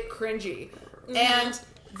 legit cringy. And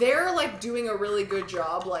they're, like, doing a really good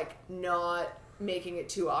job, like, not making it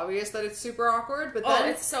too obvious that it's super awkward, but then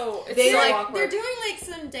it's so awkward. They're doing like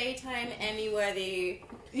some daytime Emmy-worthy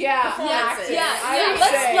performances.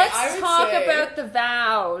 Let's talk about the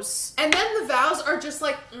vows. And then the vows are just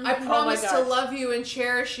like, I promise to God. love you and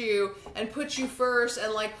cherish you and put you first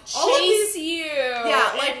and like all of Chase these, you.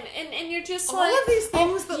 Yeah, like, and you're just all like of these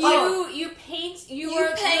things that you paint you're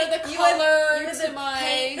the color to my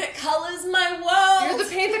paint that colors my world. you're the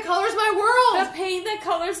paint that colors my world. the paint that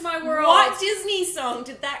colors my world. What Disney song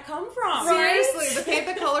did that come from? Right? Seriously, the paint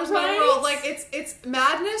that colors my Right? world. Like it's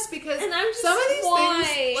madness because And I'm just, some of these why?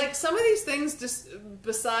 things, like some of these things, just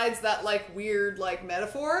besides that like weird like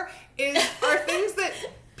metaphor, are things that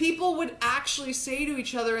people would actually say to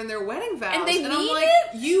each other in their wedding vows. And they I'm mean like,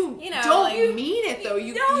 it? you know, don't like, mean it though.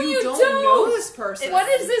 You No, you don't don't. know this person. What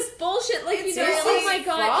is this bullshit? Like, It's you know, really oh my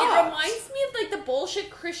god, fucked. it reminds me of like the bullshit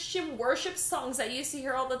Christian worship songs I used to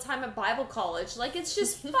hear all the time at Bible college. Like, it's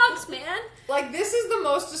just fucked, man. Like, this is the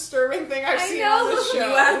most disturbing thing I've I seen know. on this show.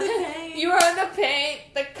 You are the paint. You are the paint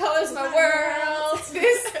that colors my world.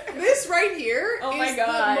 This right here Oh my is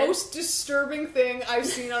God. the most disturbing thing I've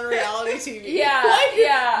seen on reality TV. Yeah, Like,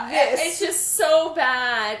 yeah. this. It's just so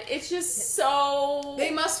bad. It's just so.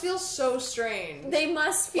 They must feel so strange. They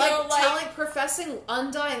must feel like professing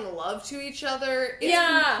undying love to each other is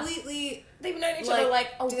Yeah. completely They've known each other like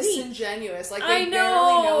a week. disingenuous. Like, I they barely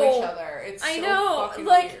know know. each other. It's I so know. fucking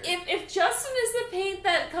Like, weird. if Justin is the paint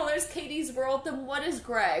that colors Katie's world, then what is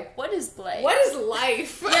Greg? What is Blake? What is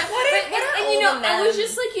life? Yeah, What are and you know, older I was men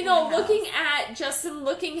just like, you know, looking at Justin,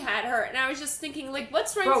 looking at her, and I was just thinking, like,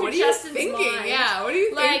 what's running Bro, through what are you Justin's thinking? mind? Yeah, what are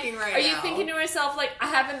you Like, thinking right are now? you thinking to myself, like, I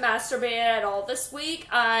haven't masturbated at all this week?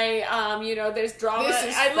 You know, there's drama. This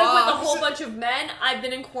is I live with a fucked. whole bunch of men. I've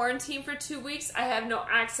been in quarantine for 2 weeks. I have no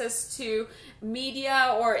access to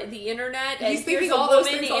media or the internet. He's and thinking here's a all those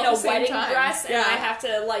woman things all in at a the same wedding time. dress, and Yeah. I have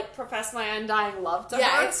to, like, profess my undying love to Yeah,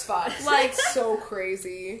 her. it's fucked. Like, It's so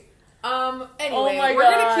crazy. Anyway, Oh my we're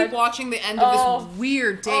God. gonna keep watching the end of this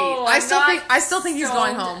weird date. Oh, I I'm still not think he's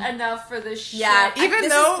going stoned home. enough for this shit. Yeah, Even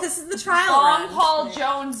this though- this is the trial Bong run. Paul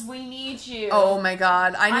Jones, we need you. Oh my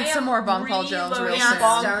god, I need am some more Bong Paul Jones real reloading soon.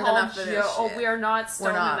 Bong Stoned Paul enough for this Jo- Oh, shit. we are not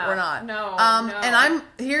stoned enough. We're not. No, no. And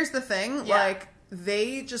here's the thing, Yeah. like,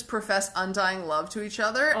 they just profess undying love to each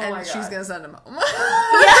other, Oh and my she's God. gonna send him home.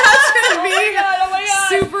 That's gonna be Oh my God.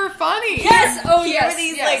 super funny. Yes. Oh Here yes. are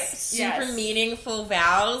these yes, like yes. super meaningful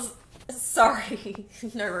vows. Sorry,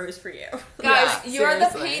 no rose for you. Guys, Yeah, you are the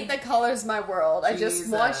seriously. paint that colors my world. I just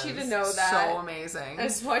want you to know Jesus. that. So amazing. I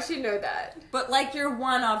just want you to know that. But like you're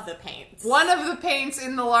one of the paints. One of the paints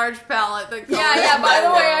in the large palette that Yeah, colors yeah. By my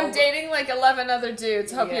the way, I'm world. dating like 11 other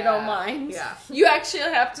dudes. Hope you Yeah, don't mind. yeah. You actually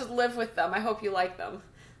have to live with them. I hope you like them.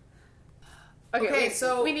 Okay, we-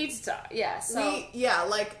 so- we need to talk. Yeah. So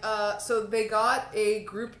So they got a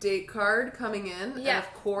group date card coming in, Yeah. and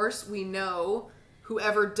of course we know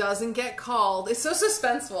whoever doesn't get called. It's so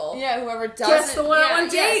suspenseful. yeah, whoever doesn't Gets the one-on-one yeah,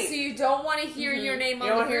 date. so you don't want to hear your name You on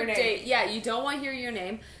don't the wanna hear group your name. date. Yeah, you don't want to hear your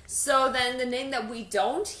name. So then the name that we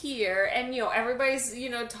don't hear, and you know everybody's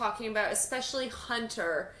talking about, especially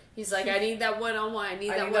Hunter. He's like, I need that one-on-one. I need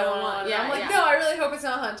that one-on-one. Yeah, I'm like, yeah. no, I really hope it's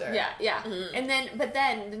not Hunter. Yeah, yeah. And then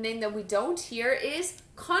the name that we don't hear is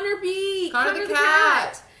Connor B. Connor the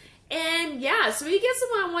cat. And yeah, so he gets him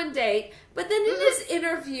on one date. But then in his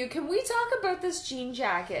interview, can we talk about this jean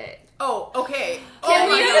jacket? Oh, okay. Can oh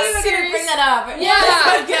we my get God. a We're serious- gonna bring that up.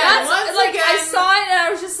 Yeah, again, that's like I again, saw it and I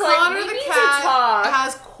was just like, Connor we the need cat to talk.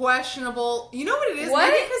 has questionable. You know what it is? What?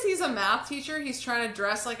 Maybe because he's a math teacher, he's trying to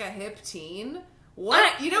dress like a hip teen.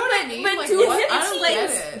 What? You know what I mean? But Like, do what? hip I don't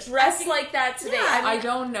teens get it. dress like that today? Yeah, I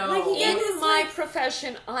don't know. like, he In gets, my like-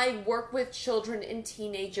 profession, I work with children and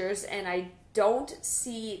teenagers, and I don't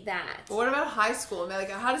see that. But what about high school? I mean,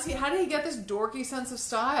 like, how did he get this dorky sense of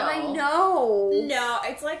style? I know. No,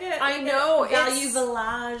 it's like a I know, value it's-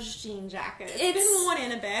 Village jean jacket. It's- It's been worn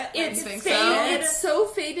in a bit. It's You think faded. so? It's so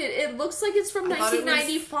faded. It looks like it's from I thought it was-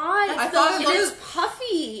 1995. I thought it It is looked-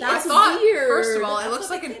 puffy. I That's thought, weird. first of all, it That's looks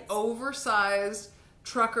what like the an kids- oversized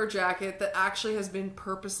trucker jacket that actually has been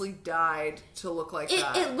purposely dyed to look like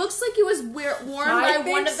that. It looks like it was worn I by think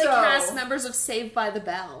one of the so. cast members of Saved by the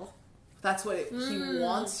Bell. That's what he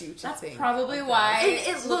wants you to That's think. probably like why that. It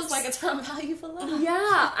it looks- looks like it's from Value Village.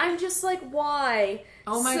 Yeah, I'm just like, why?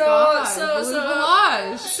 Oh my So- god. so- Blue so-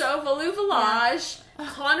 Village. So Valou Village,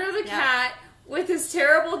 Connor the Yeah. cat. with his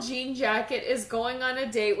terrible jean jacket is going on a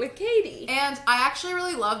date with Katie. And I actually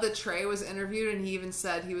really love that Trey was interviewed and he even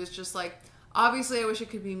said, he was just like, obviously I wish it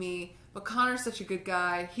could be me, but Connor's such a good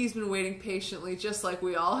guy. He's been waiting patiently, just like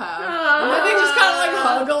we all have. And then they just kind of like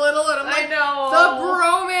hug a little, and I'm like, the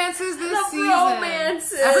bromances this season.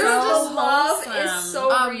 Romances. Everyone The just love wholesome. is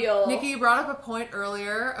so real. Nikki, you brought up a point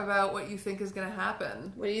earlier about what you think is going to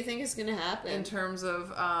happen What do you think is going to happen? in terms of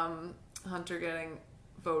Hunter getting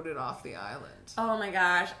voted off the island. Oh my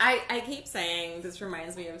gosh. I keep saying this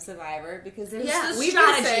reminds me of Survivor because there's Yeah, the we've been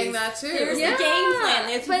strategies. saying that too. There's Yeah. the game plan.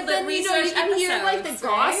 There's But the then, you know, you research can hear, like, the episodes,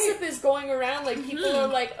 gossip right? is going around. Like, people are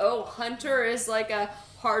like, oh, Hunter is, like, a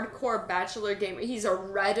hardcore Bachelor gamer. He's a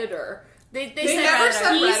Redditor. They never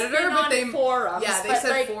said he's Redditor, been but on they forums. Yeah, they but, said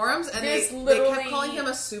like, forums, and there's they kept literally- calling him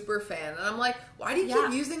a super fan, and I'm like, why do you Yeah.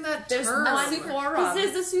 keep using that There's term? one Because forum.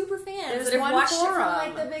 there's the super fans There's that have one watched it forum. from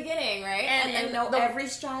like the beginning, right? And- And and know the- every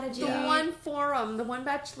strategy. The Yeah. one forum, the one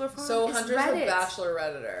Bachelor forum So is Hunter's Reddit. a Bachelor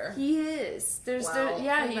Redditor. He is. There's Wow.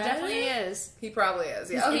 yeah, A he definitely Redditor? is. He probably is.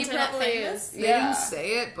 Yeah, Oh, he internet probably famous? is. they Yeah. didn't say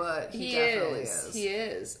it, but he definitely is. He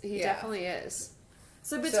is. He Yeah. definitely is.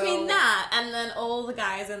 So between So- that and then all the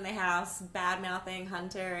guys in the house bad mouthing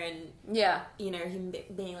Hunter and Yeah. you know him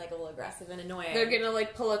being like a little aggressive and annoying. They're gonna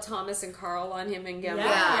like pull a Thomas and Carl on him and get him Yeah.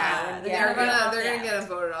 out. Yeah. They're Yeah. gonna get him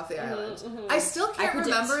voted off the island. mhm. I still I can't predict.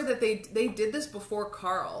 remember that they did this before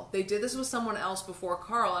Carl. They did this with someone else before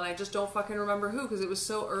Carl, and I just don't fucking remember who because it was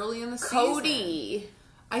so early in the season. Cody.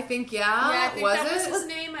 I think Yeah, I think was that it? was his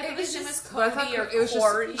name. I think his name was but I thought Cody or it was just-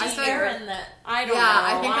 Corey. I Just said- Aaron that I don't know.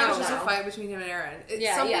 I think I that was don't just a know. fight between him and Aaron.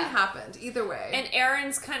 Yeah, Something yeah. happened. Either way. And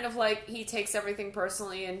Aaron's kind of like, he takes everything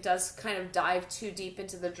personally and does kind of dive too deep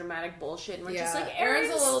into the dramatic bullshit. And we're just Yeah, like, Aaron's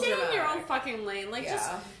Aaron, a little stay in your dramatic. own fucking lane. Like, Yeah. just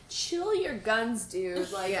chill your guns, dude.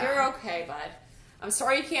 Like, Yeah. you're okay, bud. I'm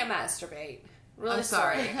sorry you can't masturbate. Really I'm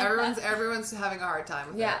sorry. everyone's having a hard time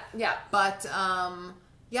with Yeah, it. yeah. But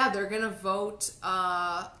yeah, they're gonna vote.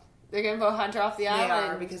 They're gonna vote Hunter off the They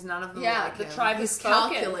island. are because none of them Yeah, like the him. tribe He's has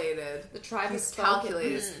spoken. calculated. The tribe He's has spoken.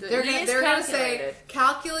 calculated. Mhm. They're He gonna is they're gonna calculated. say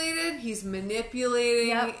calculated. He's manipulating.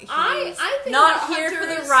 Yep. He's, I think not that here for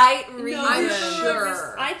Hunter's- the right No, reason. I'm no,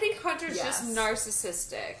 sure. I think Hunter's just Yes.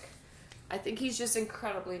 narcissistic. I think he's just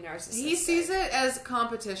incredibly narcissistic. he sees it as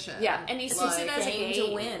competition. Yeah, and he sees Like, it as a game game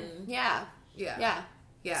to win. Yeah, yeah. yeah,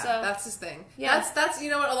 Yeah, So- that's his thing. Yeah. That's you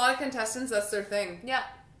know what, a lot of contestants, that's their thing. yeah.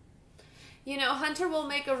 You know, Hunter will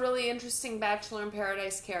make a really interesting Bachelor in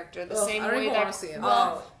Paradise character. The Ugh, same I don't way even that wanna see him.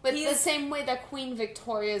 well, Oh, but he the is- same way that Queen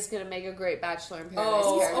Victoria is going to make a great Bachelor in Paradise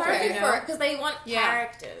Oh, character. okay. You know? because they want Yeah.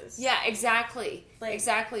 characters. Yeah, exactly. Like-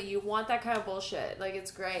 exactly. You want that kind of bullshit. Like, it's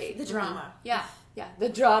great. The drama. Yeah, yeah. The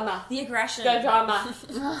drama. The aggression. The drama.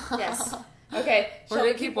 Yes. Okay, We're shall gonna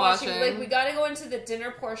we keep keep watching? watching. Like, we gotta go into the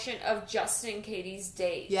dinner portion of Justin and Katie's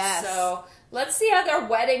date. Yes. So, let's see how their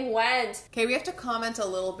wedding went. Okay, we have to comment a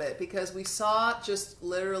little bit because we saw just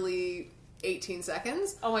literally 18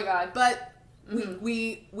 seconds, Oh my god. but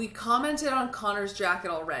we commented on Connor's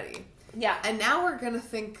jacket already. Yeah. And now we're gonna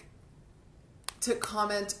think to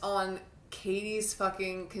comment on Katie's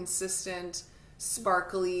fucking consistent,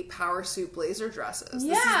 sparkly power suit blazer dresses.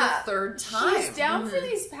 This is the third time. She's down for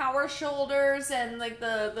these power shoulders and like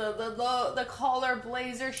the collar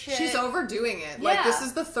blazer shit. She's overdoing it. Like Yeah. this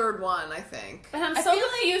is the third one, I think. But I'm I so feel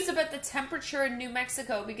confused about the temperature in New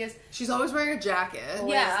Mexico because She's always wearing a jacket.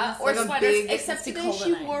 yeah, it's or like a sweaters. big- Except it's a today cold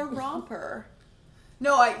she night. wore romper.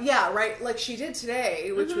 No, right. Like she did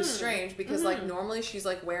today, which was strange because like normally she's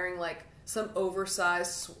like wearing like some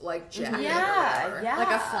oversized like jacket or whatever. yeah.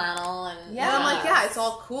 Like a flannel and And I'm like, Yeah. yeah, it's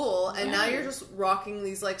all cool. And now you're just rocking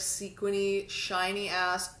these like sequiny, shiny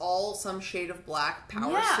ass, all some shade of black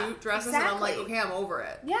power Yeah, suit dresses. And I'm like, exactly. okay, I'm over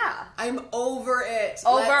it. Yeah. I'm over it.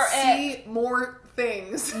 Over Let's it. see more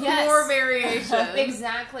things. Yes. More variation.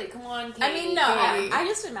 Exactly. Come on, Katie. I mean, no, Katie. I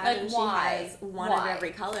just imagine Like, she why? has one Why? of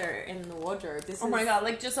every color in the wardrobe. This Oh is, my god,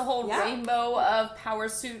 like just a whole Yeah. rainbow of power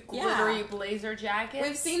suit Yeah. glittery blazer jackets.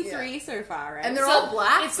 We've seen Yeah. 3 so far, right? And they're all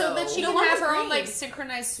black, It's so that she though. can The one have with her own green. like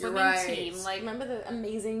synchronized You're swimming right. team. Like, remember the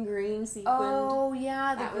amazing green sequin? oh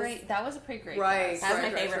yeah, That was- that was a pretty great Right. dress. That's my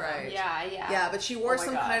favorite one. Yeah, yeah. Yeah, but she wore Oh my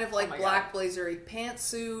some God. kind of like Oh my black blazery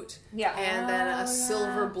pantsuit. Yeah. And then Oh, a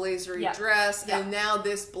silver blazery Yeah. dress. Yeah. And now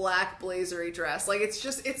this black blazery dress. Like it's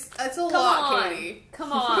a Come lot, on, Katie.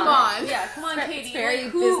 come on, Come on. Yeah, come on, It's Katie. very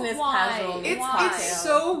Like, who, business why? casual. Why? It's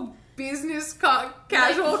so business casual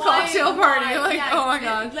Like, why- cocktail party. why? Like, Yeah, oh my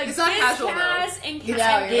god. like it's not biz casual though. cas and It's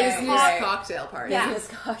ca- a business and cocktail party. Yeah.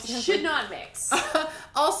 Business cocktail. should not mix.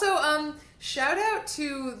 Also, Shout out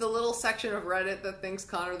to the little section of Reddit that thinks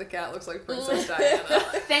Connor the cat looks like Princess Diana.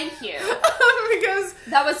 Thank you. Because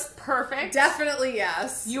That was perfect. definitely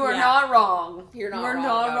yes. You are Yeah. not wrong. You're not You're wrong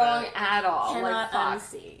not about wrong it. at all. Cannot like, fuck.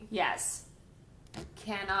 unsee. Yes.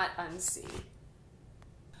 Cannot unsee.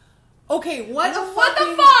 Okay, what a What the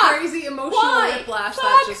fucking fuck? crazy emotional Why? whiplash Fuck.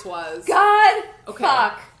 that just was. God. Okay.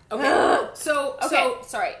 Fuck. Okay. Ugh. So Okay.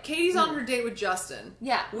 Sorry. Katie's on her date with Justin.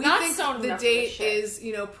 Yeah. We not think stoned the enough for this date shit. is,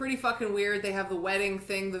 pretty fucking weird. They have the wedding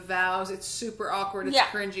thing, the vows. It's super awkward. It's Yeah.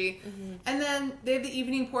 cringy. And then they have the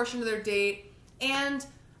evening portion of their date, and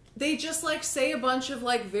they just say a bunch of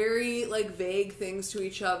very vague things to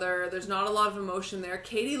each other. There's not a lot of emotion there.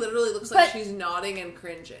 Katie literally looks like But- she's nodding and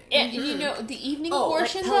cringing. And, you know, the evening Oh,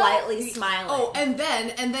 portion, though? politely smiling. Oh, and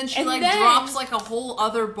then she And then- drops a whole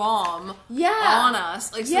other bomb Yeah. on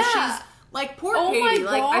us. So Yeah. she's poor Oh my Katie.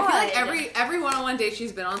 I feel like God. every one-on-one date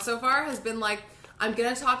she's been on so far has been I'm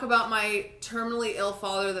gonna talk about my terminally ill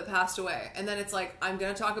father that passed away, and then it's I'm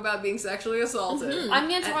gonna talk about being sexually assaulted. I'm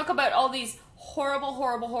going to talk about all these horrible,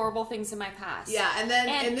 horrible, horrible things in my past. Yeah, and then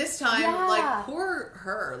And- in this time, yeah. poor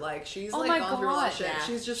her. She's Oh my gone through a lot of God, shit. yeah.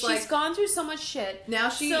 She's just She's gone through so much shit. Now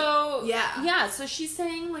she- So yeah. So she's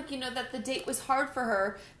saying that the date was hard for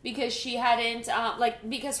her because she hadn't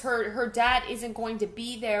because her dad isn't going to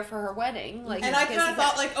be there for her wedding. and I kind of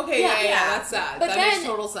thought okay, Yeah. yeah, that's sad. But that then- makes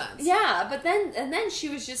total sense. Yeah, but then she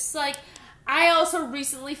was just like, I also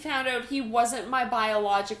recently found out he wasn't my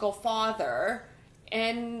biological father,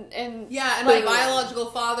 and Yeah, and my boom. biological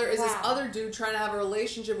father is this Wow. other dude trying to have a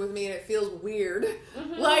relationship with me, and it feels weird.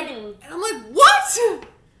 Mm-hmm. And I'm like, what?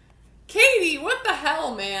 Katie, what the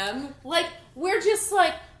hell, man? We're just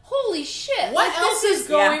like, holy shit! What like, else this is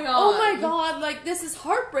going on? Oh my god! This is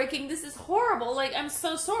heartbreaking. This is horrible. I'm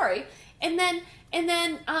so sorry. And then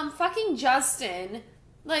fucking Justin,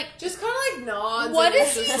 Just kind of nods. what and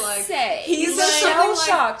does is he just say? He's says so something like-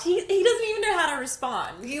 shocked. He doesn't even know how to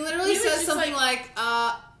respond. He literally He was says just something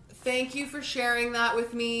thank you for sharing that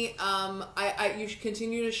with me. You should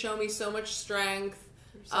continue to show me so much strength.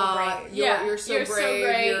 So brave. You're so You're so brave.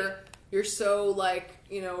 great. You're so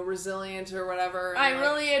resilient or whatever. I And,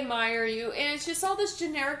 really admire you, and it's just all this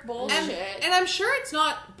generic bullshit. and I'm sure it's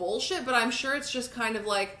not bullshit, but I'm sure it's just kind of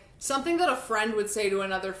something that a friend would say to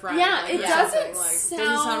another friend. Yeah, it or doesn't something. sound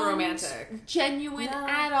Doesn't sound romantic. genuine No.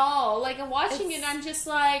 at all. I'm watching it, I'm just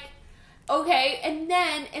like, okay, and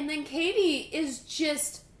then Katie is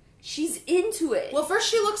just, she's into it. Well,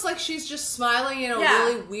 first she looks like she's just smiling in a Yeah.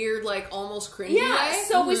 really weird, almost cringy yeah, way.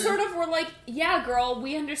 so we sort of were like, yeah, girl,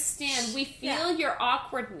 we understand. We feel Yeah. your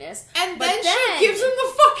awkwardness. And but then she gives him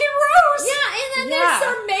the fucking rose. Yeah, and then Yeah. they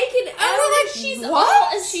start making out, we're and like, she's what? all,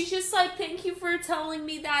 and she's just like, "Thank you for telling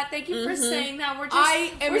me that. Thank you for saying that." We're just,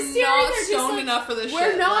 I am we're standing not there just stoned like, enough for this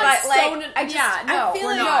We're shit. not But, like, stoned. I just- yeah, I no, feel we're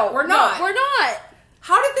like- not. We're not. No, we're not.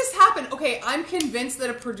 How did this happen? Okay, I'm convinced that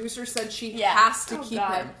a producer said she Yeah. has to Oh, keep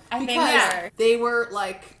God. him I think because so. they were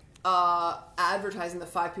advertising that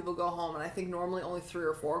 5 people go home, and I think normally only 3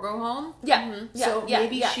 or 4 go home. Yeah, yeah, So yeah,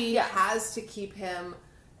 maybe yeah, she yeah. has to keep him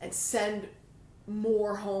and send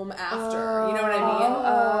more home after. You know what I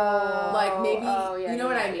mean? Maybe yeah, you know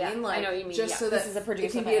what I mean? yeah, yeah. I know what you mean, Just yeah. so This that is a producer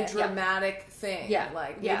it can be a thing, yeah. dramatic thing. Yeah,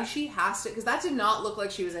 Maybe yeah. she has to, because that did not look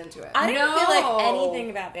like she was into it. I didn't No. feel like anything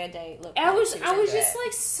about their date looked. I like was she I was into just it.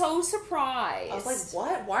 like so surprised. I was like,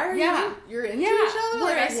 what? Why are Yeah. you're into Yeah. each other?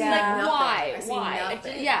 Where I I see see, Yeah. like, nothing. why? I see Why?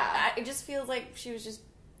 nothing. Yeah. It just feels like she was just,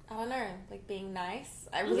 I don't know, being nice.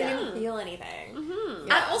 I really Yeah. didn't feel anything. Mhm.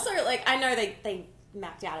 Yeah. And also, I know they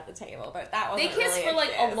mapped out at the table, but that They wasn't kissed really for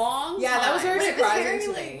like a kiss. long time. Yeah, that was very But it was surprising very, to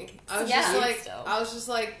like, me. I was yeah. just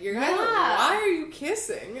like, you guys, Yeah. why are you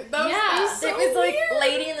kissing? That was, Yeah. it was so It was like weird.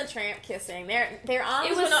 Lady and the Tramp kissing. Their arms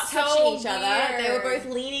It were was not so touching each other. They were weird.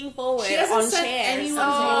 both leaning forward She hasn't on sent chairs. anyone Oh.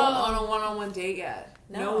 home on a one-on-one date yet.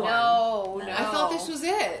 No one. No, no. I thought this was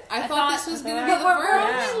it. I thought thought- this was going to I be But the we're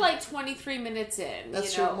first. only like 23 minutes in.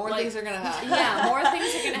 That's you know? true. More like, things are going to happen. Yeah, more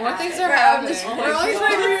things are gonna More happen. things are We're happening. on We're only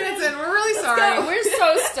 23 minutes in. We're really sorry. No, we're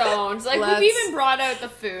so stoned. Like Let's- we've even brought out the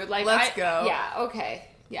food. Like Let's go. Yeah. Okay.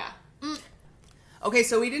 Yeah. Okay,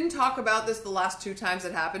 so we didn't talk about this the last 2 times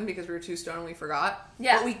it happened because we were too stoned and we forgot.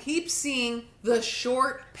 Yeah. But we keep seeing the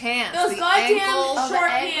short pants. Those the goddamn ankle, the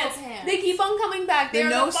short ankle pants. pants. They keep on coming back. The They're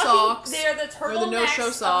no the fucking, socks. They're the or the turtlenecks no-show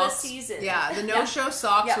of socks. the season. Yeah, the no-show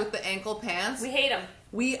socks Yeah. with the ankle pants. We hate them.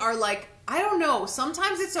 We are like, I don't know.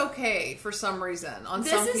 Sometimes it's okay for some reason on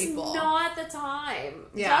This some is people. not the time.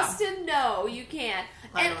 Yeah. Justin, no, you can't.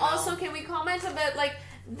 I And don't know. also, can we comment about like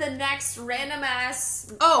the next random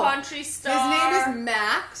ass Oh, country star? His name is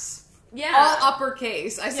Max. yeah. All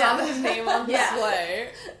uppercase. I saw Yeah. his name on Yeah. display.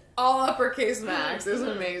 all uppercase Max is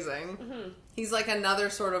amazing. He's like another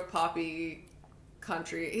sort of poppy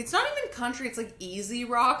country. It's not even country, it's like easy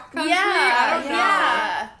rock country. I don't know.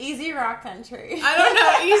 Yeah. Easy rock country. I don't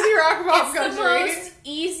know. Easy rock pop It's country. the most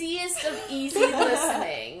easiest of easy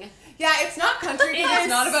listening. Yeah, it's not country because It it's is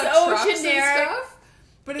not about so trucks generic. and stuff.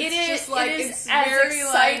 But it's just like it is it's as very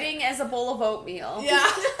exciting as a bowl of oatmeal. like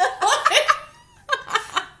yeah.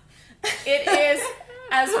 It is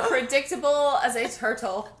as predictable as a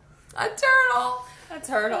turtle. A turtle. A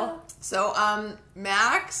turtle. So,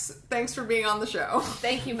 Max, thanks for being on the show.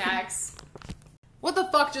 Thank you, Max. What the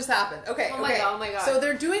fuck just happened? Okay, Oh my okay. God, oh my God. So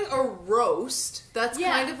they're doing a roast. That's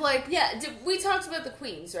kind of like we talked about the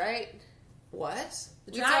queens, right? what?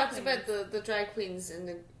 We Drag talked queens. about the drag queens in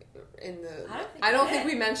the. I don't think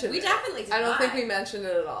we mentioned We it. definitely did I don't not. think we mentioned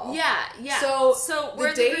it at all. Yeah. So we're the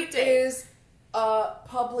at the group date date. is a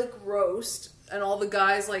public roast, and all the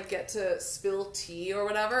guys like get to spill tea or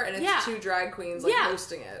whatever, and it's Yeah. two drag queens like Yeah.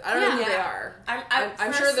 hosting it. I don't know who Yeah. they are.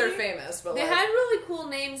 I'm sure personally- they're famous, but They like, had really cool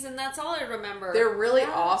names, and that's all I remember. they're really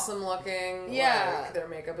awesome looking. Yeah. Like, their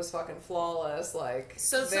makeup is fucking flawless. Like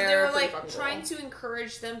So they they're were pretty like fucking trying cool. to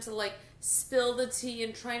encourage them to like spill the tea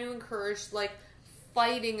and trying to encourage like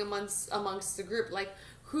fighting amongst the group. Like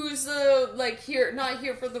who's like here not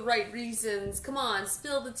here for the right reasons? Come on,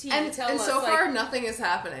 spill the tea And tell us. so like, far, nothing is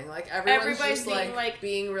happening. Like everyone's Everybody's just being, like,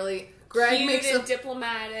 being really. Greg cute makes and a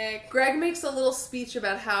diplomatic. Greg makes a little speech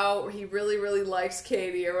about how he really, really likes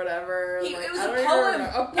Katie or whatever. It Like, was I a don't even poem.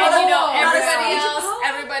 remember. A And you know, poem. everybody Yeah. else,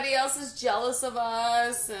 everybody else is jealous of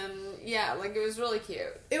us, and yeah, like it was really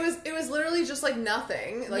cute. It was literally just like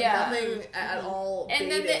nothing, like Yeah. nothing at all.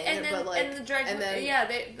 And then, baiting, but like, the drag, and then yeah,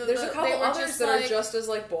 there's a they couple were others just that like, are just as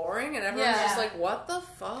like boring, and everyone's Yeah. just like, what the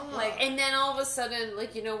fuck? Like, and then all of a sudden,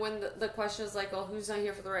 like you know, when the question is like, "Oh, who's not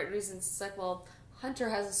here for the right reasons?" It's like, well, Hunter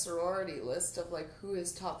has a sorority list of like who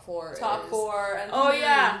his top four is. and Oh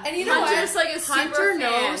yeah, and you know Hunter's what? like a Hunter super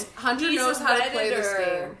knows. fan. Hunter He's knows a how to play this Redditor.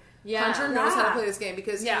 game. Yeah, Hunter knows how to Yeah. play this game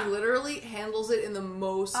because Yeah. he literally handles it in the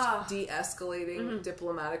most Ah. de-escalating,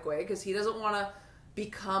 diplomatic way because he doesn't want to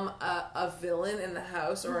become a villain in the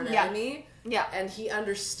house or an Yeah. enemy. Yeah. And he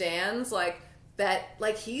understands like that,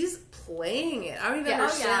 like he's playing it. I don't even Yeah. Oh,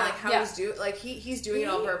 understand yeah. like how Yeah. he's doing. Like he's doing it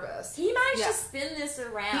on purpose. He managed Yeah. to spin this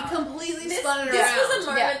around. He completely this, spun it this around. was a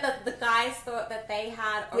moment Yeah. that the guys thought that they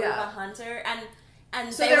had over Yeah. Hunter,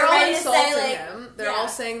 and So they they're were all ready to insulting say, like, him. They're yeah. all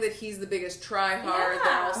saying that he's the biggest tryhard. Yeah.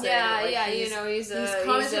 They're all saying Yeah, that, like, yeah, he's, you know, he's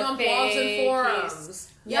commenting a on blogs and fake, forums.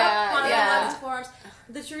 Yeah, on yeah. the forums,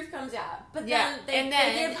 the truth comes out. But Yeah. then they, And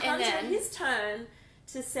then- they give and Hunter then- his turn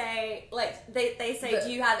to say, like, they say, The-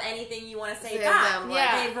 do you have anything you want to say Say back? them,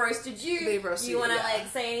 like- They've roasted you. They've roasted you want to, you, yeah.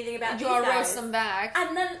 like, say anything about You these gotta guys? roast them back.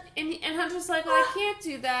 And then And Hunter's like, well, I can't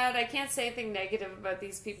do that. I can't say anything negative about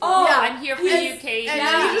these people. Oh, Yeah. I'm here for he's- you, Katie. And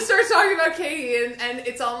Yeah. he just starts talking about Katie, and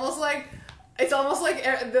it's almost like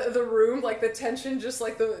the room, like the tension just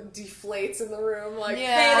like the deflates in the room. Like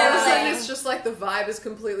Yeah. all of a sudden, Like- it's just like the vibe is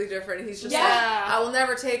completely different. He's just Yeah. like, I will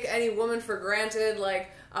never take any woman for granted.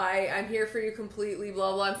 Like I'm here for you completely.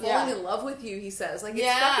 Blah blah. I'm falling Yeah. in love with you. He says, like it's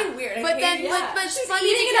Yeah. fucking weird. And But then, Katie- but it's She's funny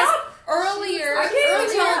eating it because up. earlier, I can't even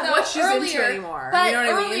earlier, tell though, what she's into earlier, anymore. But You know what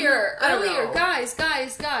I mean? earlier, I don't know.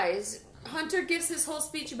 guys, Hunter gives his whole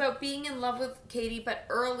speech about being in love with Katie, but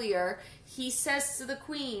earlier he says to the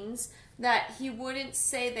queens that he wouldn't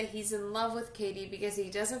say that he's in love with Katie because he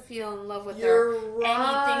doesn't feel in love with You're her, and he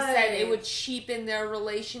thinks that it right. would cheapen their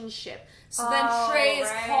relationship. So then Oh, Trey is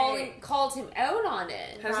right. called him out on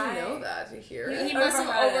it. How does he Right. know that? Did he hear it? He must have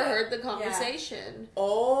Overheard it. overheard the conversation.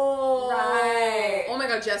 Oh, Right. Oh my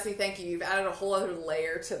god, Jesse, thank you. You've added a whole other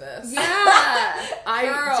layer to this. Yeah, I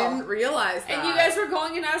Girl. didn't realize that. And you guys were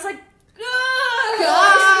going, and I was like, Guys!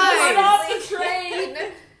 Get off the train!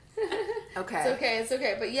 Okay. It's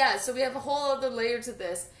okay. But yeah, so we have a whole other layer to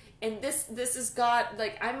this. And this has got,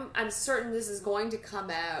 like, I'm certain this is going to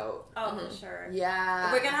come out. Oh, for sure.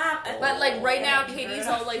 Yeah. We're gonna have, But, like, right now, Yeah. Katie's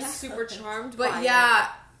all, like, super charmed by But yeah,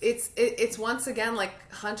 it's once again like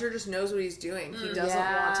Hunter just knows what he's doing. He doesn't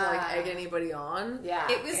want to like Yeah. egg anybody on. it. Yeah.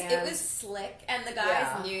 It And- was slick, and the guys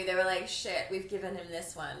Yeah. knew. They were like, "Shit, we've given him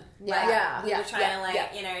this one." Yeah. Like, Yeah. we Yeah. were trying Yeah. to like,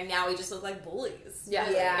 Yeah. you know, now we just look like bullies. Yeah.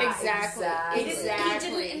 Yeah, Exactly. exactly. He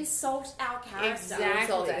didn't insult our character. Exactly. Didn't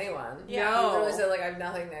insult anyone. Yeah. He No. literally said like I have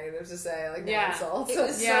nothing negative to say. Like no Yeah. insults. It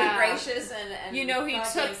was Yeah. so gracious and You know, he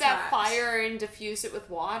goddamn took that smart. fire and diffused it with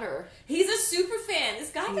water. He's a super fan. This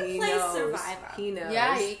guy can He play knows. Survivor. He knows.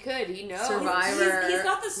 Yeah, he could. He knows. Survivor. He's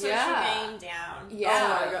got the social Yeah. game down. Yeah.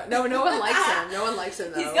 Oh my god. No one likes him. No one likes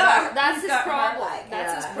him though. He's got. That's he's his got problem. hard, like,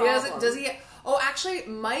 That's his He problem. doesn't. Does he? Oh, actually,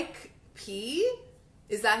 Mike P.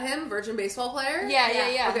 Is that him? Virgin baseball player.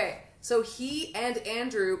 Yeah. Okay. So he and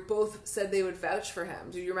Andrew both said they would vouch for him.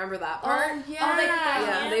 Do you remember that part? Oh, yeah. Oh, they put their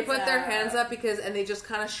Yeah, hands they put their up. hands up and they just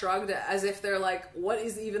kind of shrugged as if they're like, what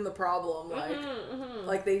is even the problem? Like,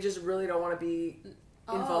 like they just really don't want to be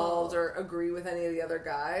involved or agree with any of the other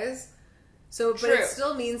guys. So, but True. it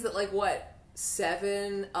still means that, like, what,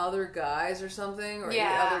 7 other guys or something? Or 8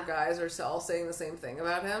 other guys are all saying the same thing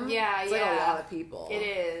about him? Yeah, It's like yeah. a lot of people. It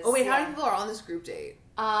is. Oh, wait, how yeah. many people are on this group date?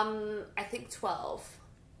 I think 12.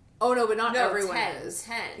 Oh, no, but not No, everyone 10, is.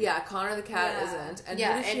 10. Yeah, Connor the cat Yeah. isn't. And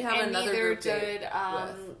Yeah, who does she have and another neither group date did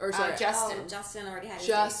with? Or, sorry, Justin. Oh, Justin already had his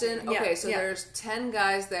Justin. date. Okay, Yeah, so yeah. there's 10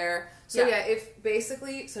 guys there. So Yeah. if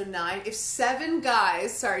basically, so 9, if 7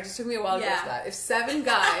 guys, sorry, it just took me a while to get to Yeah. that. If 7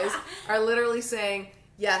 guys are literally saying,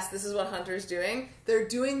 yes, this is what Hunter's doing, they're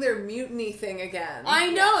doing their mutiny thing again.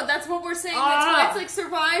 I know, that's what we're saying. That's why it's like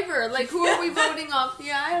Survivor. Like, who are we voting off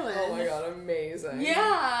the island? Oh my god, amazing.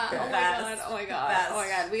 Yeah. Okay. Oh my Best. god. Oh my god. Best. Oh my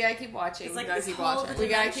god. We gotta keep watching. It's like we gotta this keep whole watching. We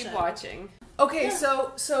gotta keep dimension. watching. Okay,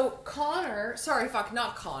 so Connor, sorry, fuck,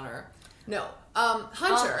 not Connor. No,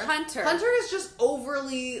 Hunter. Hunter. Hunter is just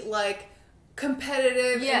overly, like,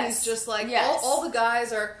 competitive, and Yes. he's just like, Yes. all the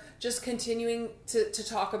guys are just continuing to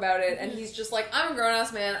talk about it, and he's just like, I'm a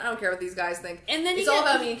grown-ass man, I don't care what these guys think. And then it's he all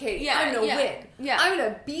gets- about me and Katie. yeah, I'm gonna yeah, win. yeah. I'm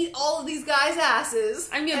gonna beat all of these guys' asses.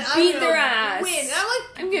 I'm gonna and beat gonna their ass. Win. And I'm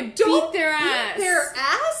like, I'm gonna don't beat their ass. Beat their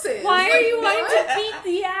asses. Why are Like, you wanting what? to beat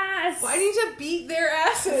the ass? Why do you need to beat their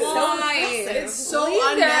asses? Why? It's so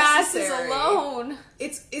Leave their asses unnecessary. alone.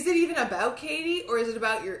 Is it even about Katie, or is it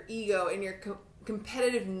about your ego and your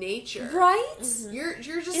competitive nature? Right? You're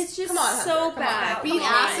just It's just come on, so Hunter, come bad. on. Beat Come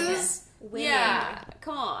on. asses. Winning. Yeah.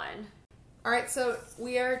 Come on. All right, so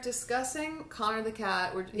we are discussing Connor the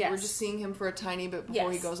cat. We're Yes. just seeing him for a tiny bit before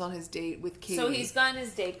he Yes. goes on his date with Katie. So he's gotten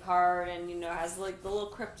his date card and, has like the little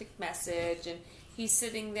cryptic message, and he's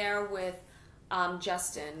sitting there with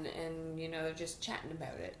Justin, and, they're just chatting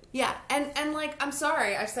about it. Yeah, and like, I'm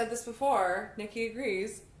sorry, I've said this before. Nikki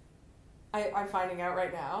agrees. I'm finding out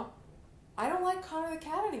right now. I don't like Connor the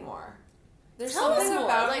cat anymore. There's Tell us something more,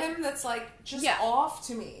 about like- him that's like just Yeah. off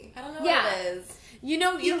to me. I don't know Yeah. what it is. He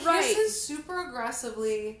You're right. kisses super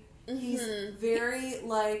aggressively. He's very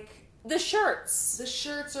like The shirts. the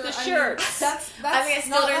shirts are The I mean, shirts. that's I mean, I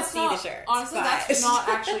still not- don't that's see not- the shirts, Honestly, but- that's not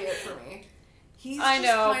actually it for me. He's I just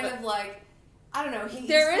know, kind but- of like I don't know.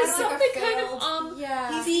 There he's is kind of something like a kind failed, of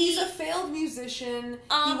Yeah. He's a failed musician.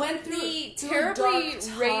 He went through the through a terribly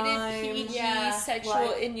dark rated time. PG Yeah, sexual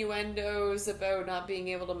like- innuendos about not being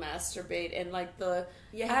able to masturbate, and like the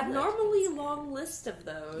Yeah, he abnormally long list of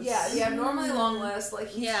those. Yeah, the abnormally long list. Like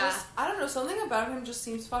he's Yeah. just I don't know. Something about him just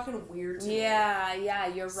seems fucking weird to me. Yeah,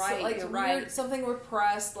 you're So, right. like you're weird, right. something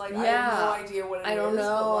repressed. Like I Yeah. have no idea what it is. I don't but,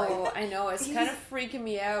 know. like, I know. It's kind of freaking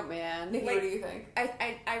me out, man. Nikki, Like- what do you think?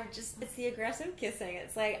 I just, it's the aggressive kissing.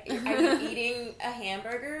 It's like, are you eating a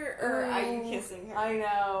hamburger or are you kissing her? I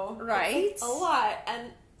know. Right? A lot.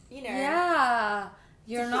 And, Yeah.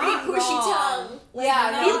 You're pretty not pushy wrong. tongue. Like, Yeah,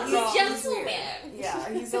 not no, wrong. he's Gentleman. weird. Yeah,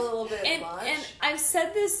 he's a little bit much. And I've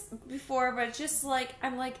said this before, but just like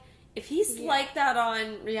I'm like, if he's Yeah. like that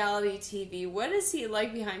on reality TV, what is he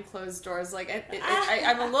like behind closed doors? Like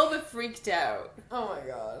I'm a little bit freaked out, oh my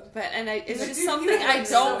god. but it's He's like, just dude, something he would I like don't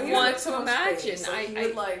so- he would want like to so much imagine. space. Like, he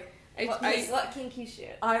would like What kinky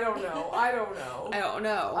shit? I don't know. I don't know. I don't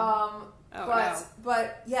know.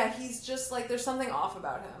 But yeah, he's just like there's something off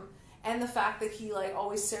about him, and the fact that he like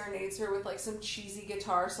always serenades her with like some cheesy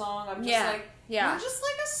guitar song. I'm just Yeah, like, yeah. you're just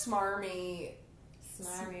like a smarmy.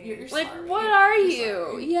 Smarmy. You're Like, smarmy. what are You're you?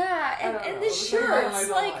 smarmy. Yeah, I don't know. and the There's something about him I shirts,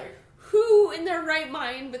 don't like, who in their right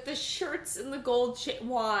mind with the shirts and the gold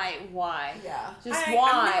why? Yeah. Just I'm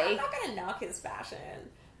why? not gonna knock his fashion,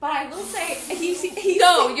 but I will say he's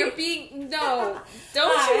No, you're being no.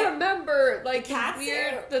 Don't you I- remember like The cat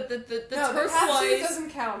weird suit. the No, the cat suit turquoise doesn't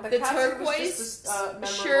count. the cat suit was turquoise just this, memorable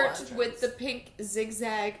shirt entrance. with the pink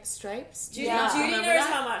zigzag stripes? Do you Yeah. not Judy remember knows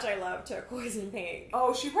that? how much I love turquoise and pink.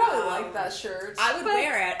 Oh, she probably Um, liked that shirt. I would But-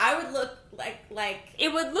 wear it. I would look like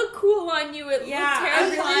It would look cool on you. It yeah, looked I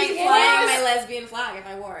would terrifying. be It flying was- my lesbian flag if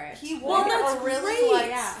I wore it. He Well, wore that's a really great. like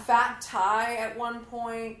Yeah. fat tie at one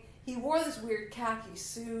point. He wore this weird khaki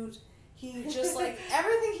suit. He just like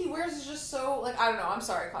everything he wears is just so like I don't know. I'm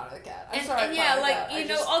sorry, Connor the cat. I'm sorry. And yeah, Connor the like cat. you I know,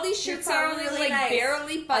 just- all these you're shirts are probably only really like nice.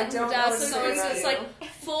 barely buttoned don't know up, what to so say it's about just you.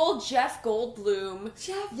 like full Jeff Goldblum.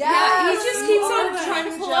 Jeff, Yeah, he Yes, just you keeps are on trying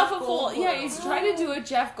to the pull Jeff off a full. Yeah, Goldblum. he's trying to do a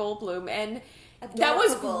Jeff Goldblum, and That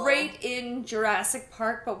was Adorable. great in Jurassic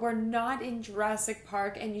Park, but we're not in Jurassic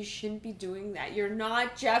Park, and you shouldn't be doing that. You're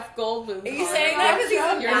not Jeff Goldblum. Are you saying that because he's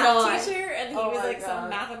a You're math not. teacher and he Oh was my like some God.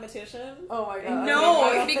 mathematician? Oh my god. I No,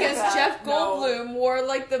 don't because think that. Jeff No. Goldblum wore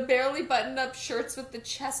like the barely buttoned up shirts with the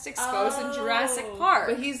chest exposed in Jurassic Park.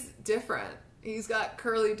 But he's different. He's got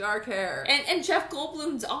curly dark hair. And Jeff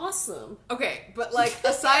Goldblum's awesome. Okay, but like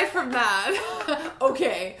aside from that,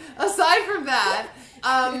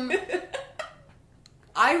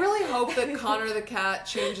 I really hope that Connor the cat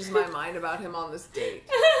changes my mind about him on this date.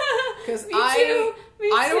 Because Me I too.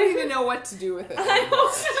 don't even know what to do with it. I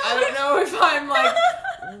hope so. I don't know if I'm like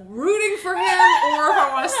rooting for him or if I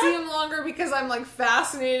want to see him longer because I'm like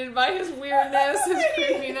fascinated by his weirdness, his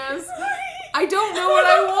creepiness. I don't know what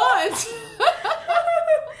I want.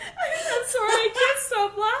 I'm sorry, I can't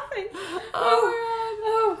stop laughing.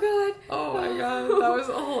 Oh god. Oh my god, that was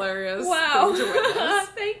a hilarious Wow. thing to witness.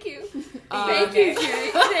 Thank you. Okay. Thank you,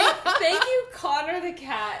 Judy. Thank you, Connor the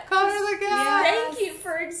cat. Connor the cat. Thank you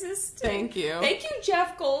for existing. Thank you. Thank you,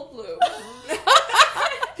 Jeff Goldblum.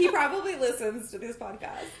 He probably listens to this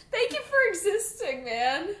podcast. Thank you for existing,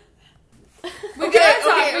 man. We Okay, gotta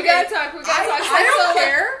talk. okay, We okay. gotta talk. We gotta talk. I don't So, like,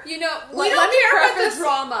 care. You know, we Let don't me care about preface- the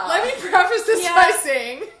drama. Let me preface this Yeah. by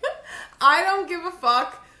saying I don't give a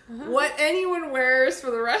fuck what anyone wears for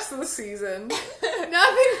the rest of the season. Nothing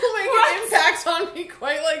will make an impact on me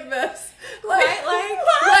quite like this. Quite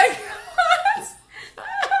like- like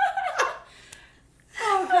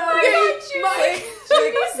Oh god, Mike,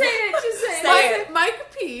 Judy, say it. Just say, Say it. it.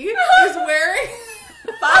 Mike P is wearing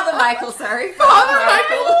Father Michael, sorry. Father Mike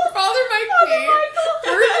P,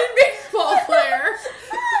 Virgin baseball player,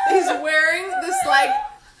 is wearing this like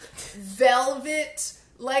velvet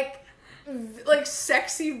like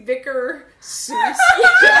sexy vicar suit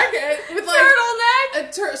jacket with like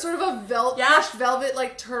Turtleneck. sort of a Yeah. crushed velvet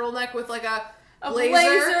like turtleneck with like a blazer,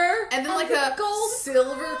 blazer and then like a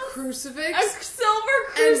silver crucifix. A silver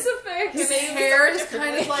crucifix. His hair is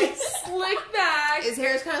kind of like slick back. his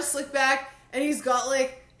hair is kind of slicked back, and he's got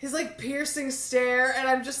like his like piercing stare, and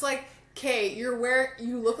I'm just like, Kay, you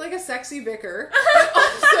look like a sexy vicar, but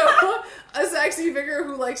also a sexy vicar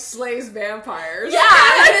who like slays vampires. Yeah,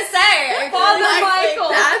 I was gonna say. Father Like, Michael.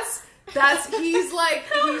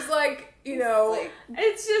 he's like you know,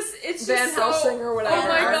 It's just Van so, Helsing or whatever. Oh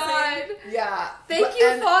my god. yeah. Thank you,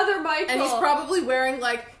 and, Father Michael. and he's probably wearing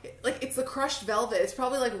like it's the crushed velvet. It's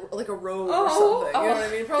probably like a robe or Oh, something. You know what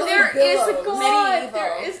I mean? Probably there is billows. God. Medieval.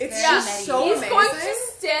 There is. It's yeah. just so He's amazing. going to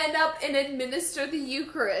stand up and administer the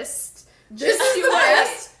Eucharist. This Just is do the it.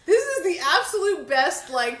 best. This is the absolute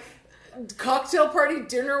best like cocktail party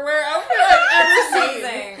dinnerware outfit I've ever seen.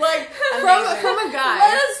 Amazing. Like Amazing. from a Let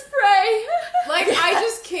guy. us pray. Like I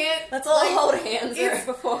just can't. Let's all like, hold hands it's- right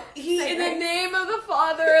before. In the name of the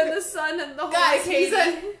Father and the Son and the Holy Guys,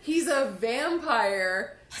 Spirit. he's a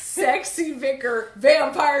vampire, sexy vicar,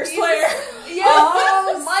 vampire slayer. Yes,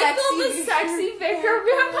 Oh, Michael the sexy sexy vicar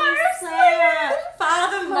vampire Slayer.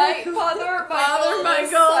 Father Father Michael. Michael, Michael.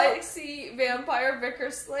 the sexy vampire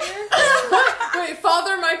vicar slayer. Wait,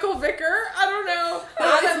 Father Michael Vicar? I don't know.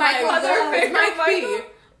 Father It's Michael Father It's Vicar Mike P. Michael.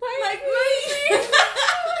 Like me.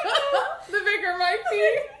 The vicar Mike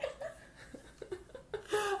P.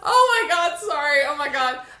 Oh my god, sorry. Oh my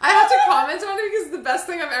god. I have to comment on it because it's the best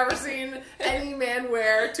thing I've ever seen any man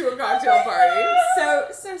wear to a cocktail party.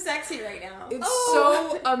 So sexy right now. It's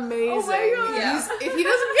Oh. so amazing. Oh my God. He's- if he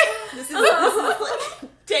doesn't get This is like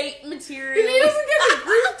date material. if he doesn't get the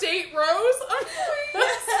group date rose,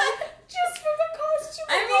 Just for the costume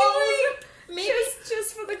I alone. mean, maybe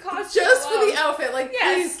Just for the costume just for alone. the outfit, like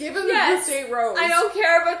Yes. please give him Yes. the group date rose. I don't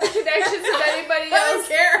care about the connections of anybody I don't else.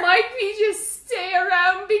 care. Mike P, just stay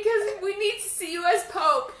around because we need to see you as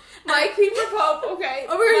Pope. Mike P for Pope, okay?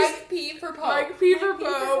 Oh, we're Mike P for Pope. Mike P for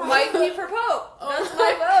Pope. Mike P for Pope. Oh That's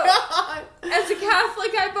my vote. God. As a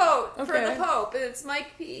Catholic, I vote for Okay. the Pope, and it's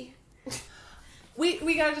Mike P.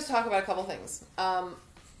 We gotta just talk about a couple things.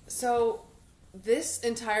 So this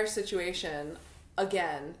entire situation,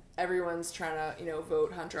 again, everyone's trying to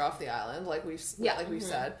vote Hunter off the island, like we've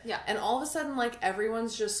said, Yeah. and all of a sudden, like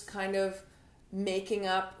everyone's just kind of making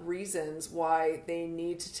up reasons why they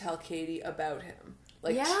need to tell Katie about him.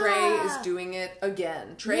 Like Yeah. Trey is doing it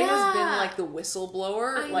again. Trey has been Yeah. like the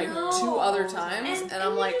whistleblower I like know. 2 other times, and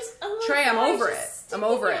I'm like, you're just- Trey, I'm guys, over just it. stick I'm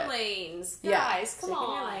over in your it. Lanes, Yeah. guys, come Stick in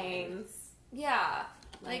your on. lanes. Yeah,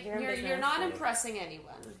 like your you're business, not like- impressing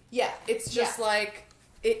anyone. Yeah, it's just Yeah. like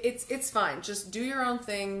it's fine. Just do your own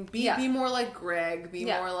thing. Be more like Greg. Be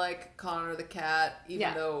more like Connor the cat,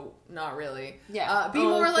 even though not really. Yeah. Be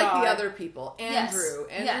more like the other people. Andrew.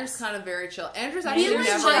 Andrew's kind of very chill. Andrew's actually like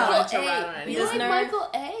never Michael wanted to A. rat on Be anyone. like Michael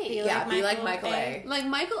A. Be like Michael A. Like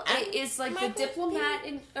Michael A. is like Michael the diplomat,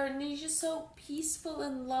 and he's just so peaceful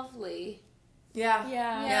and lovely.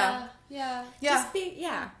 Yeah. Just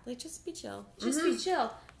be chill. Just be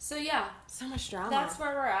chill. So yeah, So much drama. that's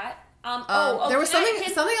where we're at. There was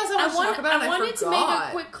can something else I wanted to talk about, and I wanted to make forgot.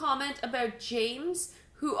 a quick comment about James,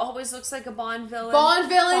 who always looks like a Bond villain. Bond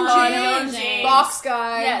villain James. Box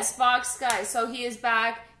guy. Yes, Box guy. So he is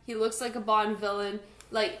back. He looks like a Bond villain.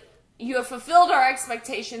 Like, you have fulfilled our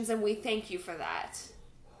expectations, and we thank you for that.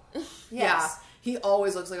 Yes. Yeah. He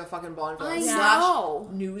always looks like a fucking Bond villain. I know.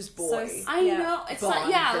 Newsboy. So I know. It's Bond not,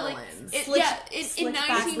 yeah, villain. like, in Slick back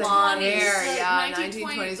 1920s, blonde hair, yeah, 1920s,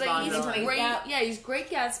 1920s like, Bond he's villain. great, Yeah. he's Great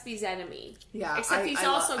Gatsby's enemy. Yeah, Except he's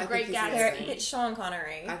also I Great think he's Gatsby. It's Sean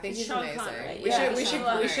Connery. I think he's Sean amazing. Connery. We Yeah, should, Sean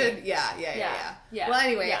Connery. yeah. Well,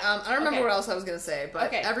 anyway, Yeah. I don't remember Okay. what else I was gonna say, but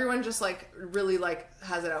Okay. everyone just like really like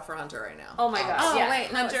has it out for Hunter right now. Oh my god. Oh, yeah.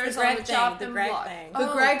 wait, no, it's Hunter's the on Greg the thing, chopping the Greg block. thing. The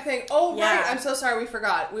Greg thing. Oh, Yeah. right. I'm so sorry. We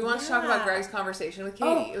forgot. We wanted to talk about Yeah. Greg's conversation with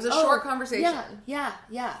Katie. It was a short conversation.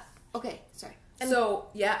 Yeah. Okay, sorry. So,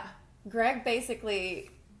 yeah. Greg basically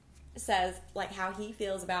says like how he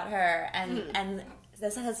feels about her, and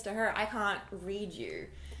says to her, "I can't read you."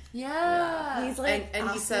 Yeah. He's like, And he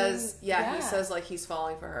asking- says, he says like he's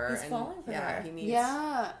falling for her. He's falling for her. He needs.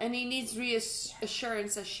 Yeah, and he needs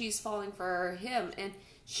reassurance that she's falling for him, and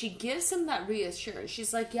she gives him that reassurance.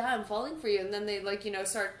 She's like, "Yeah, I'm falling for you," and then they like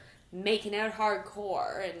start making out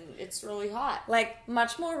hardcore, and it's really hot. like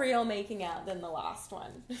much more real making out than the last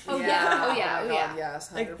one. Oh yeah, Oh my God, yes,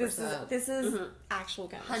 100%. Like this is actual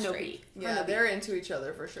chemistry. Yeah, they're into each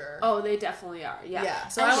other for sure. Oh, they definitely are. Yeah. Yeah,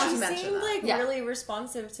 so And I want she to mention seemed that. like Yeah. really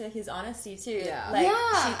responsive to his honesty too. Yeah. Like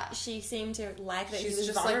Yeah. she seemed to like that She's he was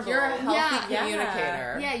just vulnerable. like, you're a healthy Yeah.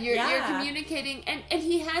 communicator. Yeah, you're Yeah. communicating, and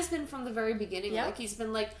he has been from the very beginning. Yeah. Like he's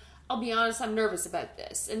been like, "I'll be honest, I'm nervous about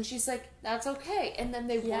this," and she's like, "That's okay." And then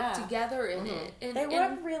they work together in it. And, They and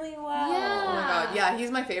work really well. Yeah. Oh my God, yeah, he's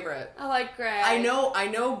my favorite. I like Greg. I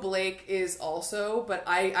know Blake is also, but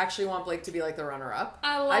I actually want Blake to be like the runner-up.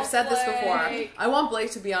 I love I've said this before. Blake. I want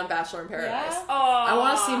Blake to be on Bachelor in Paradise. Yeah? Oh, I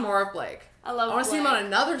want to see more of Blake. I love. I want to see him Blake. on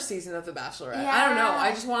another season of The Bachelorette. Yeah. I don't know.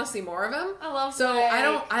 I just want to see more of him. I love So Blake.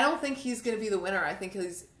 I don't think he's gonna be the winner. I think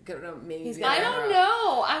he's gonna maybe. He's be gonna- the I don't runner-up.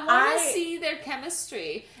 know. I want to I- see their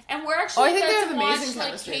chemistry, and we're actually I think they about have to watch amazing like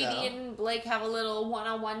chemistry, Katie though. and Blake have a little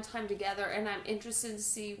one-on-one time together, and I'm interested to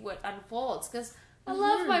see what unfolds because I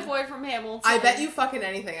love my boy from Hamilton. I bet you fucking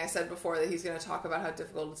anything. I said before that he's gonna talk about how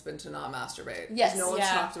difficult it's been to not masturbate. 'Cause Yes. no one's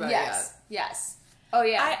Yeah. talked about yes, yes. Oh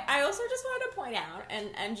yeah. I also just wanted to point out,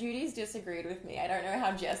 and Judy's disagreed with me. I don't know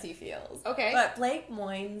how Jesse feels. Okay. But Blake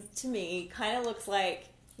Moynes, to me, kind of looks like,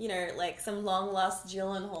 like some long-lost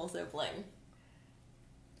Gyllenhaal sibling.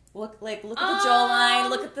 Look at the jawline,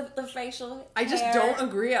 look at the facial I just hair. don't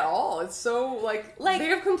agree at all. It's so like Like, they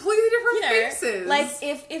have completely different faces. Like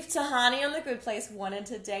if Tahani on The Good Place wanted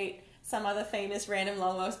to date some other famous random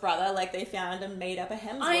long lost brother, like they found and made up a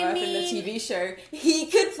Hemsworth in the TV show, he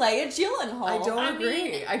could play a Gyllenhaal. I don't I agree.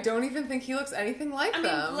 mean- I don't even think he looks anything like I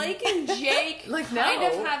them. mean, Blake and Jake Like, kind no.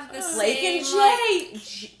 of have the Blake same and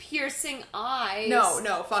like, piercing eyes.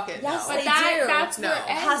 No, fuck it. Yes, no. they That- do. that's No. where it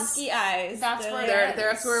ends. Husky eyes. That's They're where like-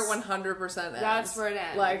 That's where it 100% ends. That's where it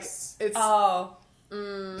ends. Like it's Oh.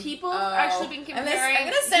 People have actually been I'm comparing.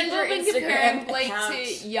 gonna send people your have been Instagram comparing Blake account.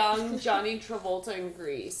 to young Johnny Travolta in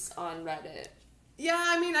Grease on Reddit. yeah.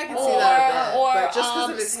 I mean, I can see that a bit, Or but just because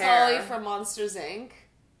of his Scully hair, from Monsters Inc.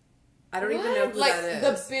 I don't even know who Like that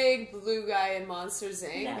the is. big blue guy in Monsters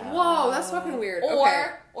Inc. No. Whoa, that's fucking weird. Or Okay.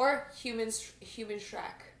 or human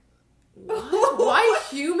Shrek. Why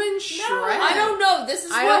human Shrek? I don't know. This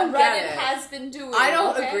is I what don't get Reddit it. has been doing. I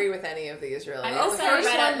don't okay? agree with any of these really. I'm the also first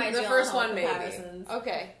Reddit one, my the first Gyllenhaal one maybe. comparisons.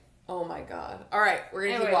 Okay. Oh my god! All right, we're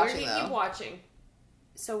gonna Anyway, keep watching we're gonna though. keep watching.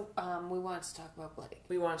 So, we wanted to talk about Blake.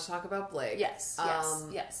 We want to talk about Blake. Yes,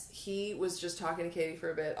 yes. He was just talking to Katie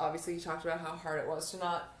for a bit. Obviously, he talked about how hard it was to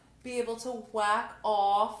not be able to whack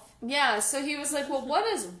off. Yeah, so he was like, well, what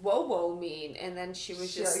does whoa mean? And then she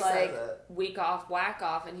was She, just like, like, says it. weak off, whack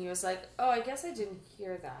off. And he was like, oh, I guess I didn't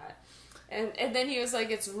hear that. And then he was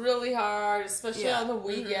like, it's really hard, especially Yeah. on the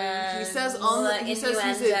weekend. He says on the he says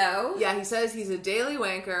he's innuendo. he says he's a daily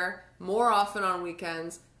wanker, more often on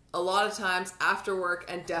weekends, a lot of times after work,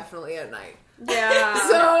 and definitely at night. Yeah.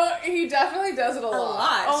 So he definitely does it a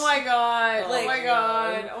lot. Oh my god! Like, oh my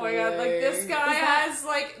god! Oh my god! Like this guy Is that- has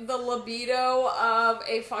like the libido of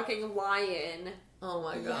a fucking lion. Oh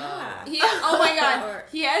my god. Yeah. Oh my god,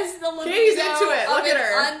 he has the libido Katie's into it. of Look at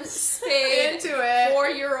her. an unspayed Into it.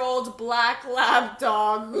 4-year-old black lab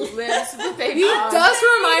dog who lives with a He does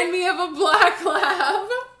remind me of a black lab.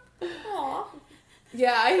 Aw.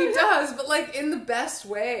 Yeah, he does, but like in the best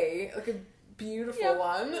way, like a beautiful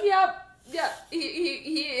one. Yep.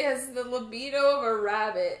 He has the libido of a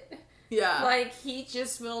rabbit. Yeah. Like, he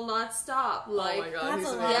just will not stop. Like, oh my god, That's he's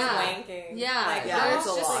a amazing. lot Yeah. of wanking. Yeah, Like, Yeah, there's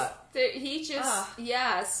it's a just, lot. He just,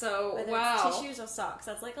 Ugh. so, Whether wow. it's tissues or socks,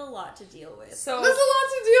 that's like a lot to deal with. So, There's a lot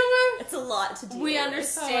to deal with. It's a lot to deal we with.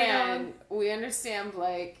 understand. We understand,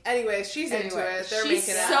 Blake. Anyway, she's into it. They're she's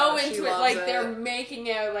making so out. She into it. loves Like, it. they're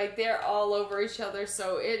making out. Like, they're all over each other.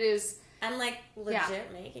 So, it is. And like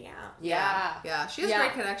legit making out. Yeah. She has Yeah.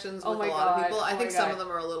 great connections Oh with my a lot of God. people. I Oh think my some God. of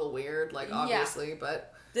them are a little weird, like Yeah. obviously,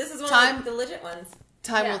 but This is one Time- of the legit ones.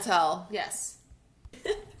 time Yeah. will tell. Yes.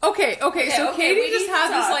 Okay, so okay, Katie we just need to had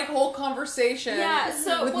this talk. like whole conversation Yeah,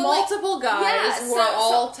 so, with well, like, multiple guys yeah, who so- are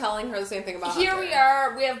all telling her the same thing about Here Hunter. we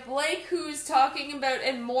are. We have Blake who's talking about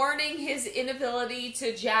and mourning his inability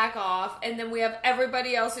to jack off, and then we have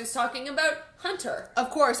everybody else who's talking about Hunter. Of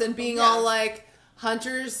course, and being Yeah. all like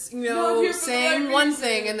Hunter's, Not know, here for the saying right one reasons.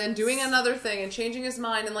 thing and then doing another thing and changing his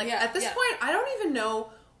mind. And like Yeah, at this yeah. point, I don't even know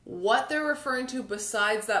what they're referring to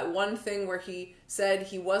besides that one thing where he said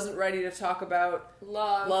he wasn't ready to talk about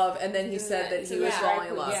love, and then he said that he was yeah. falling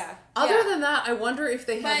in love. Yeah. Other Yeah. than that, I wonder if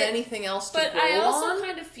they have But- anything else to But go I also on.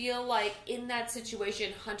 kind of feel like in that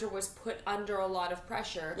situation, Hunter was put under a lot of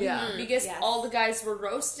pressure. Yeah. Because Yes. all the guys were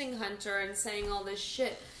roasting Hunter and saying all this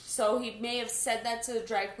shit. So he may have said that to the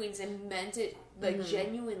drag queens and meant it like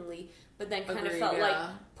genuinely, but then kind of Agreed, felt yeah. like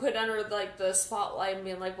put under like the spotlight and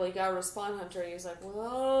being like, well, you gotta respond, Hunter. And he's like,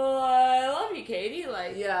 well, I love you, Katie.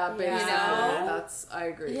 Like, Yeah, basically. know? I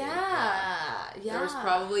agree. yeah. There was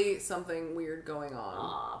probably something weird going on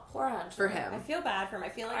Aw, poor Hunter. for him. I feel bad for him. I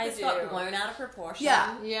feel like I this do. got blown out of proportion.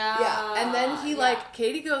 Yeah. Yeah. And then he, Yeah. like,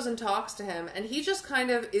 Katie goes and talks to him, and he just kind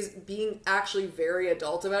of is being actually very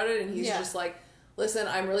adult about it, and he's Yeah. just like, listen,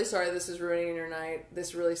 I'm really sorry this is ruining your night.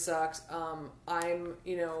 This really sucks.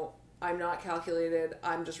 I'm not calculated.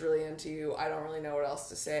 I'm just really into you. I don't really know what else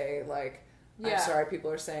to say. Like, Yeah. I'm sorry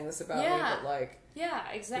people are saying this about me, Yeah. but, like, Yeah,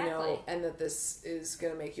 exactly. you know, and that this is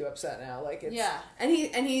gonna make you upset now. Like, it's... Yeah. And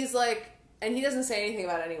he's like... And he doesn't say anything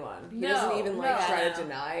about anyone. He doesn't even, like, no. try No. to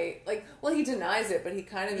deny... Like, well, he denies it, but he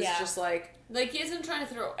kind of is Yeah. just like... Like, he isn't trying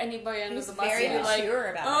to throw anybody under He's the bus. very and be like, mature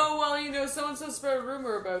about oh, well, you know, so-and-so spread a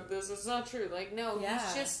rumor about this. It's not true. Like, no, Yeah.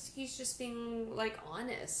 he's just being, like,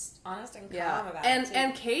 honest. Honest and calm Yeah, about and it. too.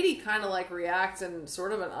 and Katie kind of like reacts in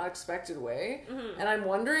sort of an unexpected way, and I'm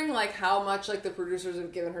wondering like how much like the producers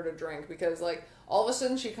have given her to drink because like all of a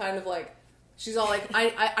sudden she kind of like she's all like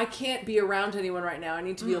I can't be around anyone right now. I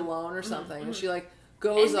need to be alone or something, and she like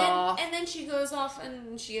goes off. And then she goes off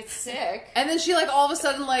and she gets sick. And then she, like, all of a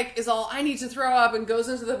sudden, like, is all, I need to throw up, and goes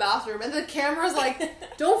into the bathroom. And the camera's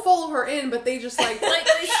like, don't follow her in, but they just, like Like,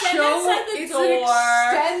 they stand show outside the it's door an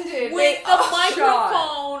extended with the shot.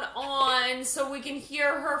 microphone on so we can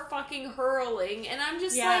hear her fucking hurling. And I'm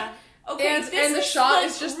just Yeah. like, okay, And- this and the is, shot like,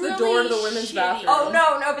 is just the really door to the women's shitty. bathroom. Oh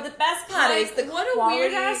no, but the best part Like, is the what a quality,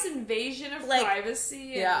 weird ass invasion of like,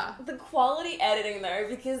 privacy. Yeah. the quality editing though,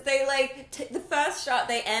 because they like the first shot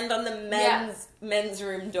they end on the men's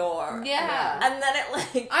room door. Yeah. And then it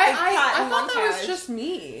like I cut in thought that was montage. just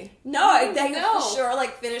me. No, they No. for sure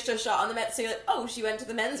like finished a shot on the men's. So you're like, oh, she went to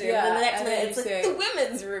the men's room. Yeah, And then the next and minute then it's you like say- the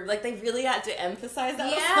women's room. Like they really had to emphasize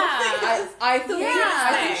that. Yeah. Or something. I think Yeah.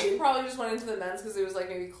 I think she probably just went into the men's because it was like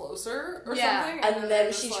maybe closer or Yeah. something. And then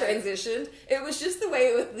just, she like, transitioned. It was just the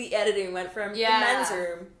way with the editing went from Yeah. the men's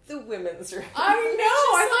room, the women's room. I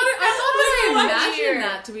know. I so imagined weird.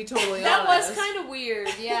 that, to be totally That honest. was kind of weird,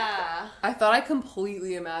 yeah. I thought I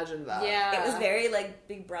completely imagined that. Yeah. It was very like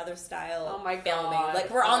Big Brother style. Oh my filming. God. Like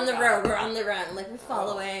we're Oh on my the God. road, we're on the run, like we're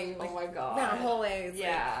following. Oh like, my god. down hallways. like-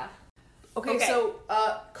 Yeah. Okay, Okay. so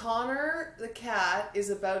Connor the cat is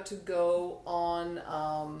about to go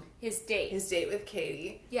on His date. his date with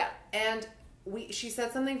Katie, Yeah. and she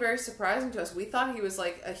said something very surprising to us. We thought he was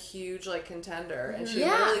like a huge like contender, and she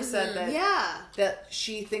Yeah. literally said that Yeah. that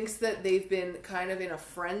she thinks that they've been kind of in a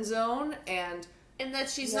friend zone, and And that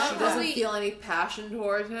she's she not doesn't really... feel any passion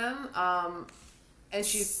towards him. And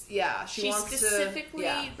she She wants specifically to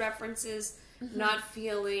yeah. references not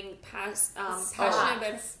feeling passionate spark.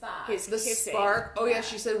 about Spark. his the kissing. spark. Oh yeah,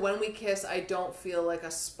 she said when we kiss, I don't feel like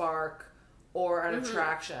a spark or an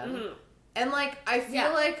attraction. And like I feel Yeah.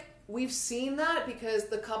 like we've seen that because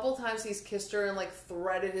the couple times he's kissed her and like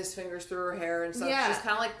threaded his fingers through her hair and stuff, she's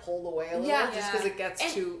kind of like pulled away a little just because it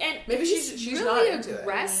gets too. And maybe she's really not into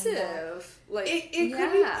aggressive. it. Like It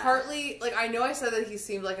could be partly like I know I said that he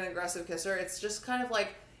seemed like an aggressive kisser. It's just kind of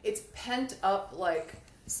like it's pent up like.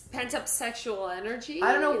 Pent up sexual energy.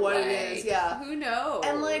 I don't know what it is. Yeah, who knows?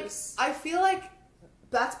 And like, I feel like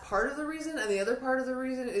that's part of the reason, and the other part of the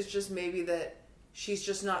reason is just maybe that she's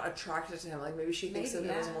just not attracted to him. Like maybe she thinks of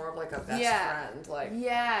him as more of like a best friend. Like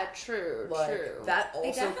true. That They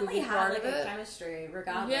also definitely could be have part like of a it. chemistry,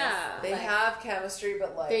 regardless. Yeah. They have chemistry,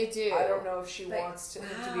 but like they do. I don't know if she wants him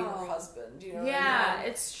to be her husband. You know? What Yeah, I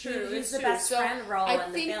mean? it's true. He's it's the true. best So friend role I in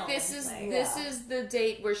the think film. this is Like, this is the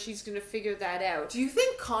date where she's going to figure that out. Do you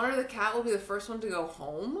think Connor the cat will be the first one to go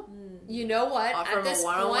home You know what? from At this a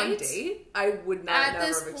one-on-one point, date? I would not at never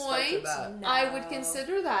this have expected point, that. I would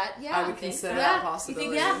consider that. Yeah, I would consider Yeah. that You possibility.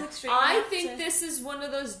 think this is extreme I enough think to- this is one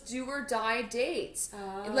of those do or die dates.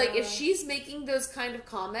 Like if she's making those kind of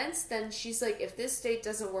comments, then she's like, if this date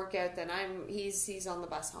doesn't work out, then he's on the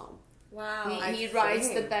bus home. Wow. He I rides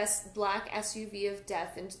the think. best black SUV of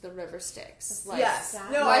death into the river Styx. Like, Yes.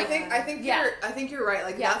 that. No, Like, I think you're right.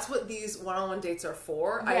 Like Yeah. that's what these one-on-one dates are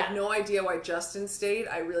for. I Yeah. have no idea why Justin stayed.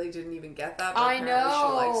 I really didn't even get that. But I apparently know.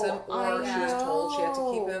 she likes him, or I she was told she had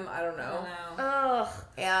to keep know. him. I don't know. Ugh.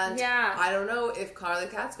 And Yeah. I don't know if Connor the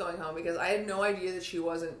cat's going home because I had no idea that she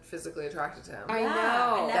wasn't physically attracted to him. I Yeah,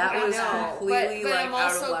 know. I That I was know. completely, but like, I'm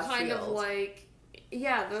out of also left kind of field. like,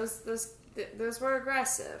 yeah, those were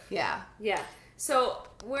aggressive. Yeah. Yeah. So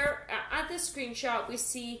we're at this screenshot. We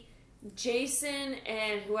see Jason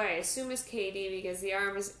and who I assume is Katie because the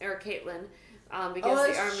arm is or Caitlin. Because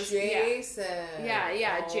the arm is Jason. Yeah.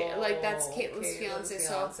 Like that's Caitlin's Caitlin's fiance.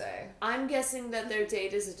 So fiance. I'm guessing that their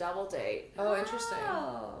date is a double date. Oh, interesting.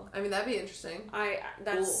 Oh. I mean, that'd be interesting.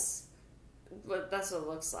 That's what it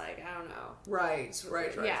looks like. I don't know. Right.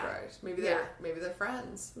 Yeah. Maybe Yeah. they're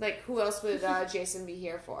friends. Like who else would Jason be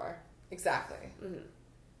here for? Exactly. Mm-hmm.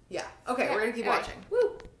 Yeah. Okay, Yeah. we're gonna keep All right. watching.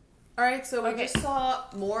 Woo. All right, so we Okay. just saw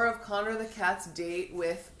more of Connor the cat's date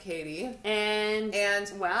with Katie, And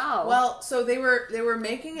wow. well, so they were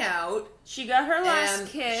making out, she got her last and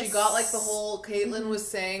kiss. she got like the whole. Caitlin was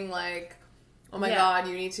saying like, "Oh my Yeah. God,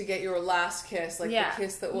 you need to get your last kiss, like Yeah. the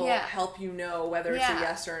kiss that will Yeah. help you know whether it's a Yeah.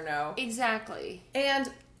 yes or a no." Exactly.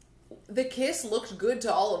 And the kiss looked good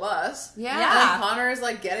to all of us. Yeah. And Connor is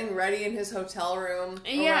like getting ready in his hotel room. Or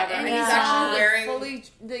Yeah, whatever, and and he's all, actually like, wearing.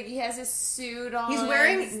 fully. He has his suit on. He's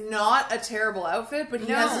wearing not a terrible outfit, but he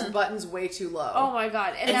No. has his buttons way too low. Oh my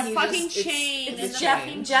God! And, And that he fucking just- it's- chain. it's and the the chain.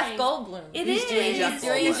 fucking Jeff chain. Goldblum. It He's is. doing Jeff He's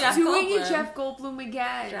Goldblum. doing a Goldblum. Jeff Goldblum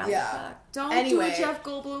again. Jurassic Yeah. Park. Don't Anyway. do a Jeff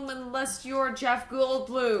Goldblum unless you're Jeff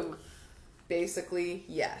Goldblum. Basically,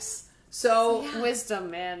 yes. So,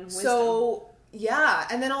 Wisdom, man. Wisdom. so yeah,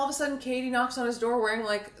 and then all of a sudden, Katie knocks on his door wearing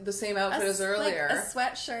like the same outfit as Like, earlier, a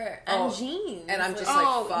sweatshirt Oh, and jeans. and I'm just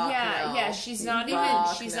oh like, fuck yeah, no. yeah. She's not even.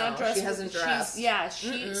 Fuck She's no. not dressed. She hasn't she's- dressed. Yeah.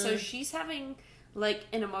 So she's having like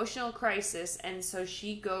an emotional crisis, and so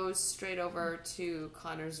she goes straight over to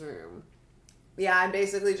Connor's room. Yeah, and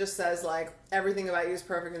basically just says like everything about you is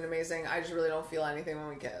perfect and amazing. I just really don't feel anything when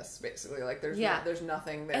we kiss. Basically, like there's there's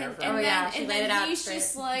nothing there And, for and me. then, she and laid then it out he's straight.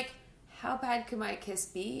 just like, how bad could my kiss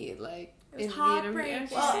be? Like, was in the heartbreaking.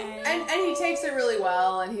 interview. Well, and he takes it really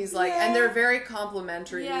well, and he's like, and they're very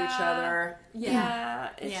complimentary to each Yeah. other. Yeah,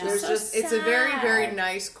 it's Yeah. There's so just it's a very sad. very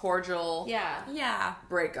nice, cordial Yeah. Yeah.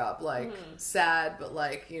 breakup, like sad, but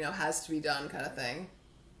like has to be done kind of thing.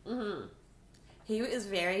 Mm-hmm. He is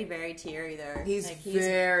very, very teary though. He's Like,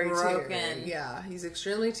 very broken. teary. Yeah, he's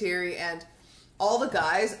extremely teary, and all the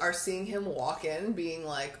guys are seeing him walk in, being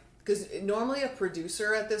like, because normally a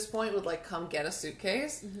producer at this point would like come get a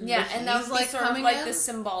suitcase. Yeah, but and that he's, would be sort of coming like in. the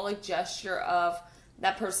symbolic gesture of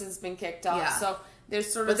that person's been kicked off. Yeah. So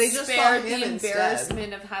there's sort But of they just saw spared him the instead.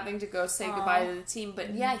 embarrassment of having to go say goodbye to the team.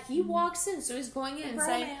 But yeah, he walks in, so he's going in and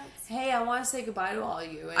saying, Romance. "Hey, I want to say goodbye to all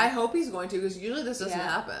of you." And, I hope he's going to, because usually this doesn't Yeah.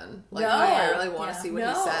 happen. Like, No. I really want to Yeah. see what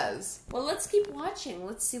No. he says. well, let's keep watching.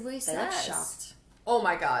 Let's see what he They look says. shocked. Oh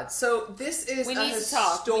my god! So this is We a need to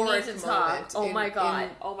talk. We historic need to talk. moment. Oh my god! in-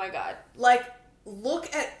 Oh my god! like,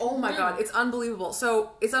 look at my god! It's unbelievable.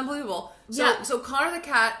 So it's unbelievable. So Yeah. so Connor the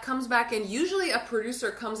cat comes back in. Usually a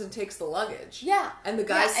producer comes and takes the luggage. Yeah, And the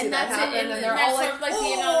guys see and that that's happen, it, and they're that's all sort like, of like the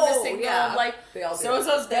 "Oh!" anonymous signal, Yeah. of like They all do so and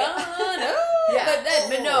so's done. Oh. Yeah.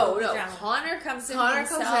 But no. Drama. Connor comes in. Connor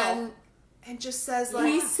himself. comes in and just says like,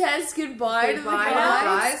 He says goodbye to the "Goodbye,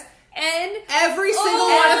 guys, guys." and Every single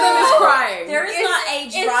Oh! one of them is crying. There is It's- not a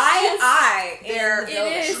it's dry just- eye. Their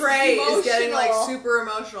It is tray is emotional getting like emotional. super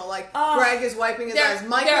emotional. Like Oh. Greg is wiping his There- eyes.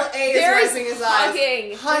 Michael there- A there is is wiping his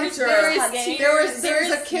hugging. eyes. Hunter. There is Hugging. tears. There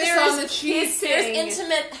is a kiss there on is the cheek. kissing. There's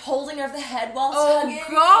intimate holding of the head whilst Oh, hugging.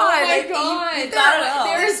 God. Oh my Like, god! you gotta know.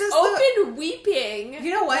 There's This is open weeping.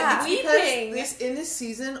 You know what? Yeah. It's because Weeping. in this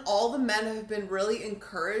season, all the men have been really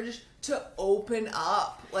encouraged to open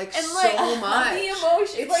up, like And so like much. the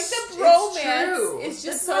emotion, It's- like the it's bromance, true. is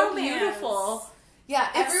just The so bromance. beautiful. Yeah,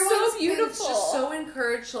 It's everyone's so beautiful. just so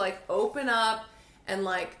encouraged to like open up and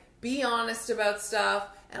like be honest about stuff.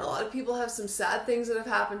 And a lot of people have some sad things that have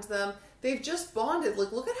happened to them. They've just bonded.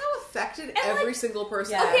 Like, look at how affected every like- single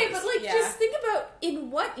person Yeah. Okay, is. but like, Yeah. just think about in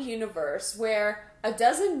what universe where a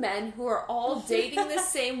dozen men who are all dating the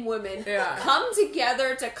same women Yeah. come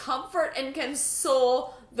together to comfort and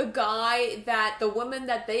console the guy that the woman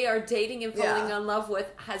that they are dating and falling Yeah. in love with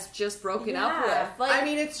has just broken up Yeah. with. Like, I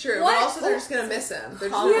mean, it's true, what- but also they're just gonna miss him. They're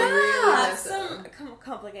just Yeah. gonna really That's miss some him.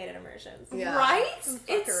 complicated emotions. Yeah. right?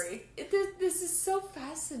 fuckery. This is so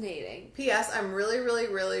fascinating. P.S. I'm really, really,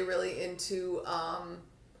 really, really into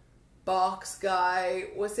Box Guy.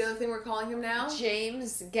 What's the other thing we're calling him now?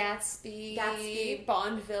 James Gatsby, Gatsby.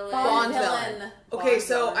 Bond villain. Bond villain. villain. Okay, Bond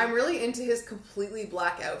so villain. I'm really into his completely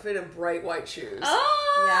black outfit and bright white shoes. Oh,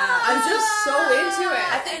 Yeah. I'm just so into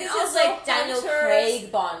it. I think And this is also like Daniel Hunter's-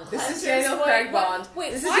 Craig Bond. This is Hunter's Daniel white- Craig what- Bond.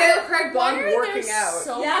 Wait, This is why- Daniel Craig Bond why are working there out.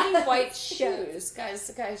 So Yeah. many white Yeah. shoes, guys.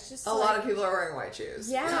 Just A lot of people are wearing white shoes.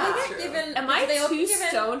 Yeah. This is Do they get true. given? Am I do they all too get given-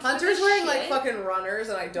 stoned? for Hunter's this wearing like shit? fucking runners,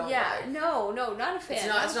 and I don't Yeah, like. no, not a fan. It's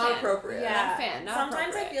not- not it's a not fan. appropriate. Yeah. Not a fan. Not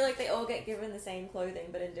Sometimes I appropriate. feel like they all get given the same clothing,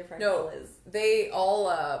 but in different No, colors. they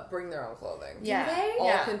all bring their own clothing. Yeah. Do they? All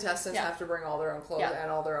Yeah. contestants Yeah. have to bring all their own clothes Yeah.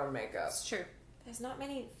 and all their own makeup. It's true. There's not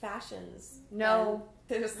many fashions. No.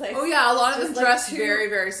 And there's like Oh yeah, a lot of them just, like, dress two- very,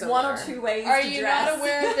 very similar. one or two ways Are to you dress. not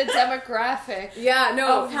aware of the demographic Yeah,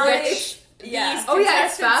 no. of how many- which Yeah. these Oh, yeah,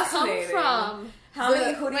 it's contestants come fascinating. from? How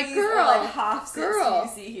many the- hoodies like, or girl, like half girl. do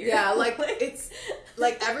you see here? Yeah, like it's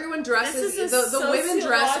like everyone dresses. This is a The women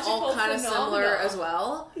dress all sociological kind of similar phenomenon. as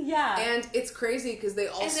well, yeah. and it's crazy because they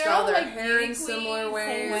all And they're style all, their like, hair in beauty similar queens, ways.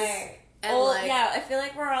 Same way. And Oh like, yeah, I feel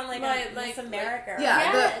like we're on like Like- a like- Miss America.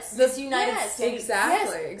 Yeah, Yes. Miss United yes, States.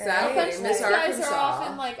 exactly, Yes. exactly. A bunch of Miss these guys Arkansas. are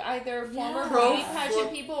often like either former Pro beauty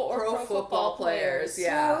pageant people or pro football players.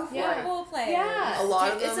 Yeah, Pro Yeah. football players. Yeah. a lot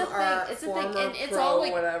Dude, of it's them a are thing. It's a thing. former And it's pro all,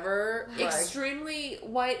 like, whatever. Like, Extremely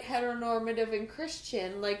white, heteronormative, and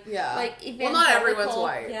Christian. Like, yeah. like Well, not everyone's evangelical-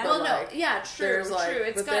 white. Yeah. But Well, like, no, yeah, true, there's, like- true.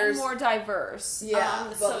 It's but gotten there's- more diverse. Yeah,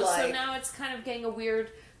 but, so like- now it's kind of getting a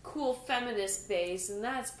weird, cool feminist base, and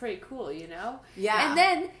that's pretty cool, you know. Yeah. And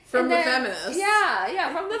then From the then- feminists.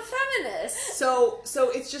 Yeah, from the feminists. So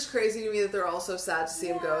it's just crazy to me that they're all so sad to see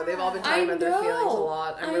him go. They've all been talking I about their know. feelings a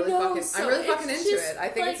lot. I'm I really know. fucking So I'm really it's fucking into just, it. I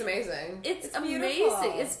think like, it's amazing. It's amazing.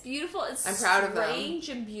 beautiful. It's beautiful. It's I'm proud of them. strange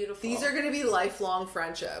and beautiful. These are going to be lifelong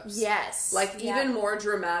friendships. yes, Like Yeah. even more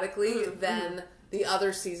dramatically than the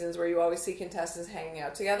other seasons where you always see contestants hanging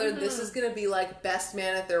out together. This is going to be like best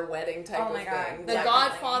man at their wedding type Oh my of God. thing. the Like,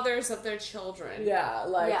 godfathers of their children. Yeah,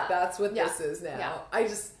 like Yeah. that's what Yeah. this is now. Yeah. I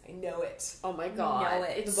know it. Oh my god, know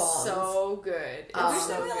it. it's The bonds. so good. It's I wish Um,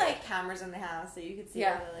 there so were good. like cameras in the house so you could see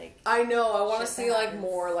Yeah. all the like. I know. I want to Shit see that like happens,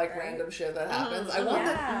 more like right? random shit that happens. I want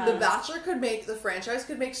Yeah. the Bachelor the franchise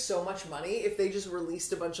could make so much money if they just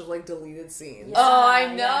released a bunch of like deleted scenes. Yeah. Oh, I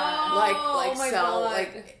know. Yeah. Like oh my sell God.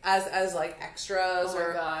 like as like extras Oh my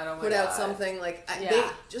or God, oh my put out God. something like Yeah. they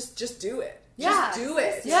just do it. Yeah. Just do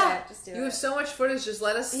it. Yeah. Just do You it. have so much footage. Just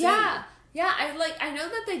let us see. Yeah, yeah. I know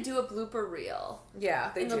that they do a blooper reel, Yeah,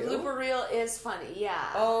 they and do. the blooper reel is funny. Yeah.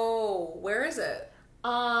 Oh, where is it?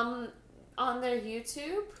 On their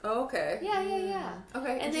YouTube. Oh, okay. Yeah.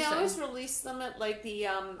 Okay. And they interesting. always release them at like the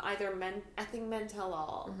either Men Tell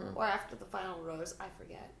All or after the final rose. I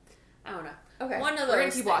forget. I don't know. Okay. One of those. We're gonna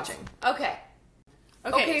keep things. watching. Okay.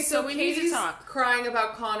 Okay. So we need to Katie's talk. crying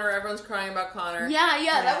about Connor. Everyone's crying about Connor. Yeah.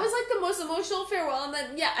 That was like the most emotional farewell. And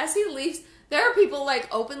then as he leaves, there are people like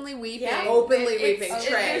openly weeping. Yeah. Openly It's- weeping. it's-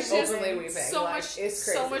 Trey, there's just openly weeping. So Like, much, it's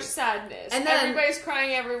so crazy. much sadness. And then- everybody's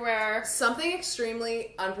crying everywhere. Something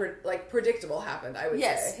extremely predictable happened. I would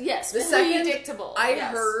Yes, say. yes. The second Predictable. I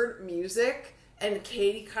yes. heard music and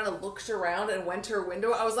Katie kind of looked around and went to her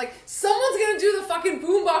window, I was like, someone's gonna do the fucking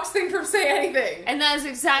boombox thing from Say Anything. And that's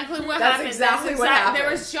exactly what That's happened. exactly what happened. There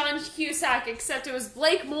was John Cusack, except it was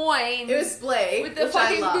Blake Moynes. It was Blake, with the which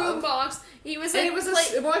fucking I love. boombox He was And like, it was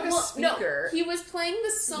more like a speaker. No, he was playing the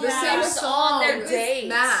song The that same was song on their with date.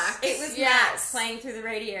 Max. It was Yes. Max playing through the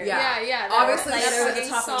radio. Yeah. Yeah. Obviously, Like, set, over the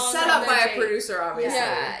top of song set from up their by a date. producer, obviously.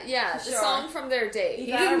 Yeah, the Sure. song from their date. He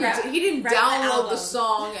He gotta didn't. rap- He didn't rap the download the album.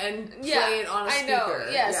 song and play it on a speaker. I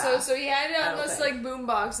know. Yeah. So he had it I on don't this think. like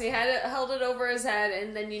boombox. He had it held it over his head,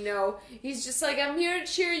 and then he's just like, "I'm here to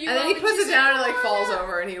cheer you." And then on," he but puts she's it down and "Come like on falls out."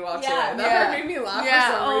 over and he walks Yeah. away. That part made me laugh Yeah.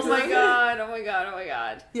 for some Oh reason. my god. Oh my god. Oh my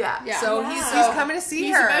god. Yeah. Yeah. So Yeah. he's coming to see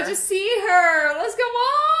He's her. about to see her. Let's go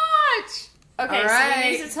watch. Okay, All so right.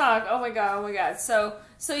 we need to talk. Oh my god. So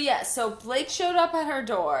Blake showed up at her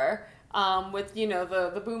door, with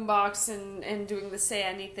the boombox and doing the say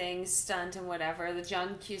anything stunt and whatever, the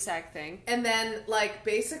John Cusack thing. And then, like,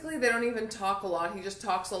 basically, they don't even talk a lot. He just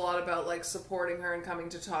talks a lot about, like, supporting her and coming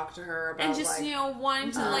to talk to her about, And just, like,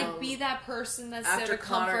 wanting to, like, be that person that's there after to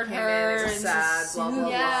Connor comfort came her. in, and it's sad, just- blah, blah, blah,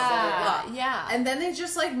 yeah, blah, blah. Yeah. And then they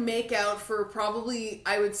just, like, make out for probably,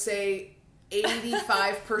 I would say,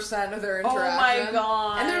 85% of their Oh interaction. my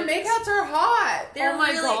God. And their makeouts are hot. They're Oh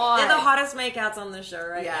my God. They're the hottest makeouts on the show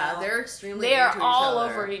right Yeah, now. they're extremely They are into each all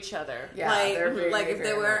other. over each other. Yeah, like, they're very, like very, if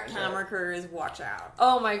there very weren't into camera it. crews, watch out.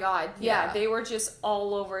 Oh my god, yeah, Yeah. they were just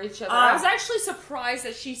all over each other. I Ah. was actually surprised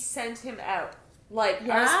that she sent him out. Like,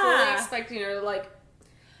 I was Yeah. fully expecting her to, like,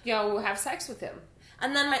 have sex with him.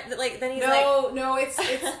 And then then he's like, No,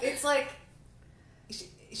 it's like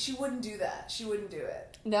she wouldn't do that. She wouldn't do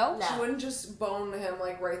it. No? No. She wouldn't just bone him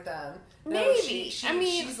like right then. No, Maybe. she, I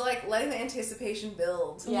mean- she's like letting the anticipation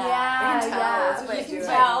build. Yeah. I can tell. That's what but she's you doing.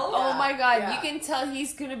 can tell. Oh Yeah. my god, Yeah. you can tell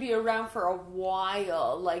he's gonna be around for a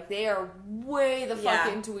while. Like, they are way the fuck Yeah.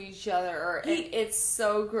 into each other. He- and it's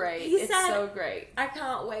so great. he It's said- so great. I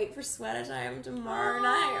can't wait for sweater time tomorrow Oh.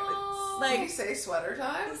 night. It's Did he like say sweater he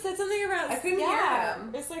time? said something about I couldn't hear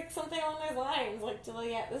him. It's like something along those lines, like till we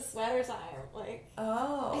get the sweater time. Like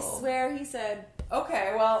Oh. I swear he said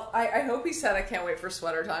Okay, well, I hope he said I can't wait for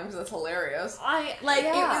sweater time because that's hilarious. I like yeah.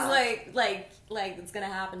 it was like it's gonna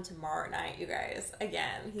happen tomorrow night, you guys.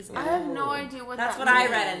 Again, he's. I have no idea what That's that what I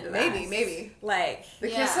means. read into that. Maybe. Like The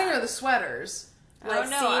Yeah. kissing or the sweaters? I like don't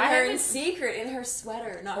know. seeing I her in haven't- secret in her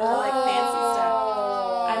sweater, not her like fancy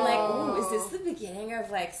stuff. I'm like, ooh, is this the beginning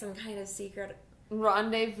of like some kind of secret?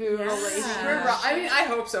 rendezvous Yeah. relationship? I mean, I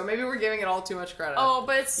hope so. Maybe we're giving it all too much credit. Oh,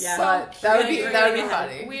 but it's Yeah. so But that would be cute.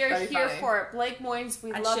 funny. We are That'd be here funny. for it. Blake Moynes,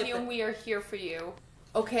 we I'd love ship you it. and we are here for you.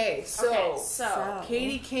 Okay, so Okay, so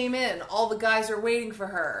Katie came in. All the guys are waiting for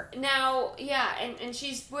her. now, yeah, and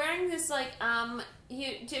she's wearing this like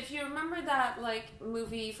if you remember that like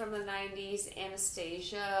movie from the 90s,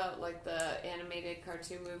 Anastasia, like the animated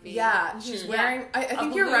cartoon movie. Yeah, she's wearing. I a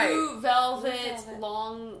think you're right. blue velvet, velvet.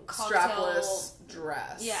 long cocktail. Strapless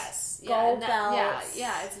dress. Yes. Yeah, Gold and yeah, belts.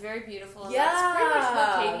 yeah, it's very beautiful. And Yeah, that's pretty much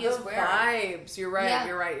what Katie is the wearing. vibes. You're right. Yeah,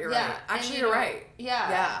 You're right. You're yeah, right. and, Actually, you you're know, right.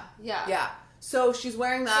 Yeah. Yeah. Yeah. So she's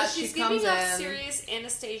wearing that. So she's she comes giving off in. serious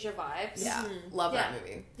Anastasia vibes. Yeah, love that Yeah.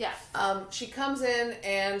 movie. Yeah. She comes in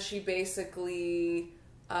and she basically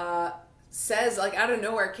says, like, out of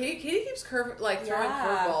nowhere, Katie keeps throwing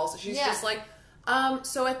Yeah. curveballs. She's Yeah. just like,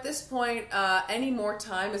 so at this point, any more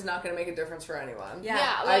time is not going to make a difference for anyone.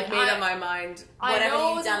 Yeah. like, I've made up my mind. I Whatever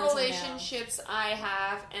know you've the done till now. relationships I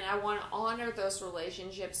have, and I want to honor those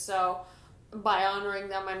relationships. So by honoring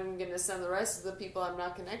them, I'm going to send the rest of the people I'm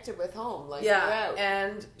not connected with home. Like, you're Yeah, out.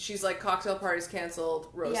 and she's like, cocktail party's canceled,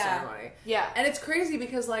 rose Yeah. ceremony. Yeah. And it's crazy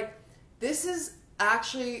because, like, this is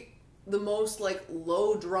actually the most, like,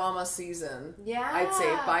 low drama season, Yeah. I'd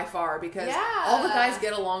say, by far, because Yeah. all the guys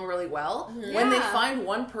get along really well. Mm-hmm. When they Yeah. find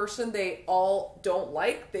one person they all don't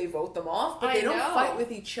like, they vote them off, but I they don't know. fight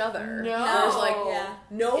with each other. No. There's, like, Yeah.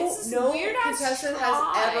 no It's this no weird-ass contestant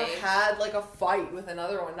has ever tribe. had, like, a fight with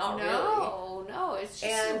another one. Not really. No, it's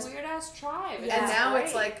just And- a weird ass tribe. And now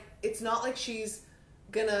it's great. like, it's not like she's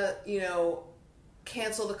gonna,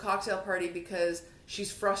 cancel the cocktail party because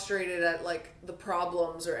she's frustrated at, like, the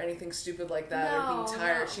problems or anything stupid like that or No, being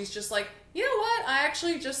tired. no. She's just like, you know what? I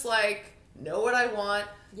actually just, like, know what I want.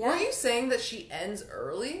 Yeah. Were you saying that she ends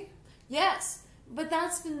early? yes, but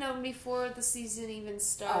that's been known before the season even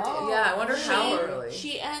started. Oh. Yeah, I wonder how She- early.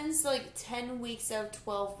 She ends like 10 weeks out of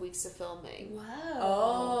 12 weeks of filming. Wow.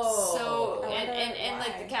 Oh. So, I wonder and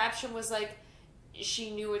like why. the caption was like,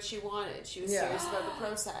 she knew what she wanted. She was Yeah. serious about the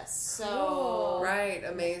process. So, Cool. Right,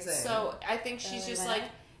 amazing. so I think she's Really just well. like,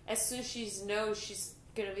 as soon as she knows, she's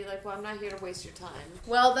gonna be like, well, I'm not here to waste your time.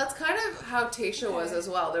 Well, that's kind of how Tasha was as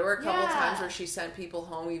well. There were a couple Yeah. times where she sent people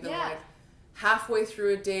home even Yeah. like halfway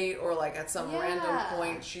through a date or like at some Yeah. random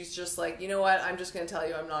point. She's just like, you know what? I'm just going to tell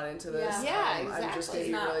you I'm not into this. Yeah. Yeah, I'm just exactly. going to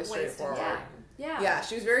be Not really wasting straightforward. time. Yeah,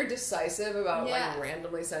 she was very decisive about Yeah. like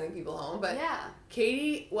randomly sending people home. But Yeah.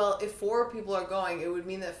 Katie, well, if 4 people are going, it would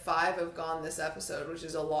mean that 5 have gone this episode, which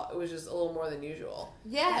is a lot, which is a little more than usual.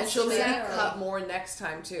 Yes, And she'll maybe exactly. cut more next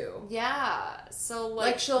time too. Yeah. So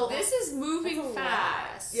Like, she'll- this is moving That's a lot.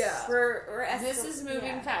 fast. Yeah. This is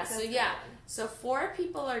moving fast. So yeah. So 4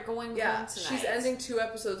 people are going Yeah, home tonight. she's ending 2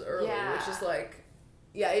 episodes early, Yeah. which is like,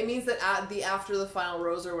 yeah, it means that at the after the final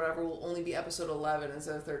rose or whatever will only be episode 11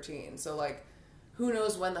 instead of 13. So like, who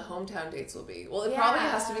knows when the hometown dates will be? Well, it probably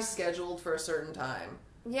has to be scheduled for a certain time.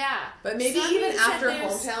 Yeah. But maybe Somebody even said after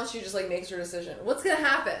there's- hometown, she just like makes her decision. What's gonna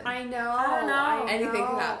happen? I know. I don't know. Anything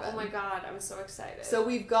could happen. Oh my god, I'm so excited. So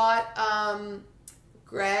we've got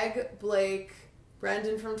Greg, Blake,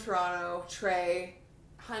 Brendan from Toronto, Trey,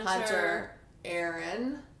 Hunter,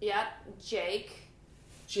 Aaron, Yep. Jake.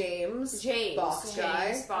 James, James. Box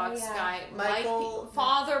Guy, James, Box Oh, yeah. Guy. Michael-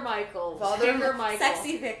 Father Michael. Father Vicar Michael.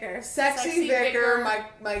 Sexy vicar. Sexy Sexy Vicar,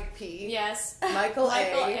 Vicar. Mike P, Yes. Michael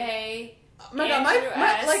Michael A. A. Oh my god, Andrew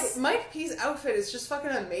S. like Mike P's outfit is just fucking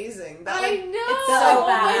amazing. That, I like, know. It's so Oh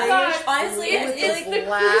bad. my god. Honestly, it's, I feel it's like the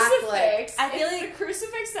black, crucifix. I feel It's like- the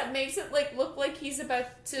crucifix that makes it like look like he's about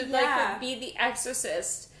to Yeah. like be the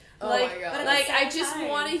exorcist. Oh like, my God. But at like the I same just time-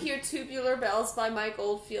 want to hear Tubular Bells by Mike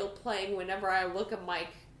Oldfield playing whenever I look at Mike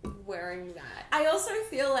wearing that. I also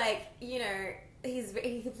feel like, you know,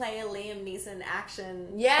 he could play a Liam Neeson action.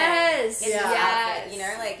 Yes, thing in his yes, outfit, you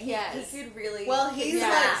know, like yes. he could really. well, he's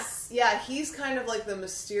Yes. like, yeah, he's kind of like the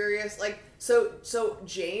mysterious, like, so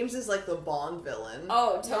James is like the Bond villain.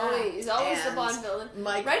 Oh, totally. Yeah. He's always the And Bond villain.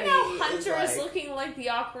 Mike Right P now, is Hunter is like- looking like the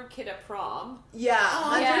awkward kid at prom. Yeah,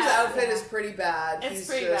 Hunter's yeah. outfit Yeah. is pretty bad. It's He's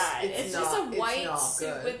pretty just, bad. It's just a white not suit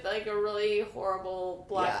good. with like a really horrible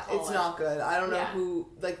black collar. It's not good. I don't know Yeah. who,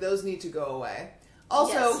 like, those need to go away.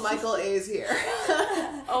 Also, Yes. Michael A is here.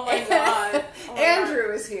 Oh my god. Oh my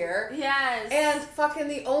Andrew is here. God. Yes. And fucking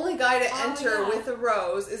the only guy to Oh, enter yeah. with a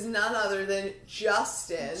rose is none other than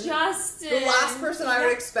Justin. Justin. The last person I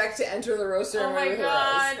would expect to enter the rose Oh ceremony my with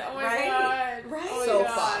god. a rose. Oh my Right? god. Right. Oh my So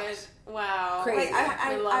god. fucked. Wow. Crazy. Like,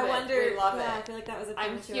 I We love it. wonder. We love yeah, it. I feel like that was a I'm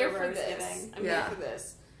premature here for rose this. giving. I'm Yeah. here for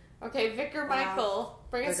this. Okay, Vicar Wow. Michael,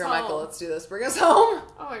 bring us Vicar home. Michael, let's do this. Bring us home.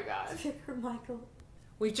 Oh my god. Vicar Michael.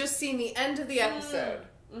 We've just seen the end of the episode.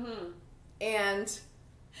 Mm-hmm. And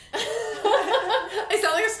I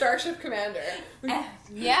sound like a Starship Commander.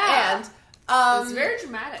 Yeah. And it's very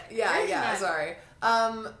dramatic. yeah, Very yeah, dramatic.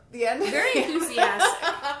 sorry. The end. Very enthusiastic.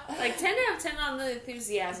 Like 10 out of 10 on the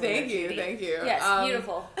enthusiasm. Thank there, you, Judy. thank you. Yes,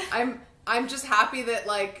 beautiful. I'm just happy that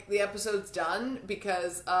like the episode's done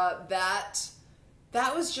because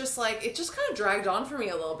that was just like it just kind of dragged on for me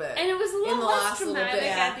a little bit. And it was a in little the less last little dramatic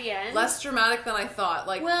bit. at the end. Less dramatic than I thought.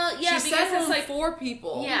 Like, Well, yeah, she because sent it's home like 4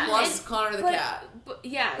 people yeah, plus and- Connor the but- cat. But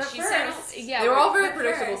yeah, But she first- said yeah. They were all very but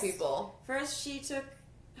predictable first- people. First, she took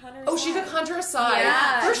Hunter. Oh, she took Hunter aside.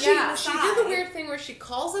 Yeah, First, yeah. she did the weird thing where she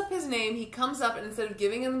calls up his name. He comes up, and instead of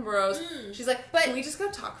giving him the rose, she's like, But- "Can we just go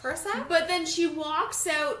talk for a sec?" But then she walks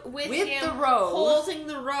out with him the rose. holding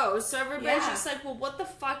the rose. So everybody's Yeah. just like, well, what the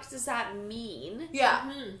fuck does that mean? Yeah,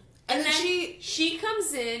 And then she she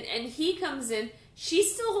comes in and he comes in.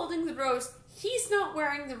 She's still holding the rose. He's not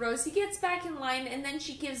wearing the rose. He gets back in line and then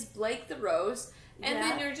she gives Blake the rose. And Yeah.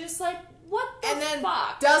 then you're just like, what the and then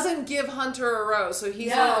fuck? doesn't give Hunter a rose, so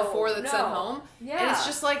he's No, one of the 4 that's sent no. home. Yeah. And it's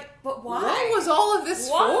just like, But why? what was all of this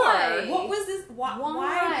Why? for? What was this? Why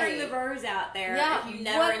Why? bring the rose out there Yeah, if you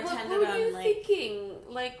never what intended were on you like? thinking?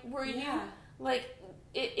 Like, were you Yeah. like?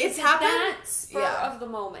 It's is it happened- that spur yeah. of the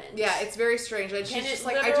moment. Yeah, it's very strange. And Can she's it just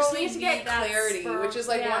like, I just literally need to be get that clarity, spur- which is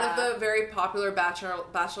like one of yeah. the very popular Bachelor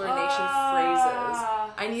Nation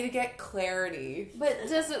Ah. phrases. I need to get clarity. But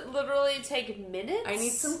does it literally take minutes? I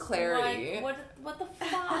need some clarity. Like, what the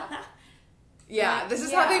fuck? Yeah, Like, this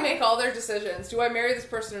is how they yeah. make all their decisions. Do I marry this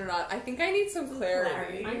person or not? I think I need some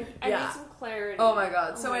clarity. I Yeah. need some clarity. Oh my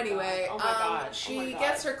god. Oh So my anyway, God. Oh my God. she Oh my God.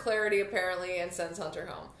 gets her clarity apparently and sends Hunter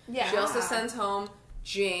home. Yeah. She also sends home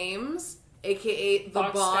James, aka the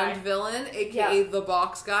Box Bond guy. villain, aka Yeah. the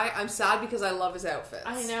box guy. I'm sad because I love his outfits.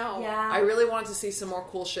 I know. Yeah. I really wanted to see some more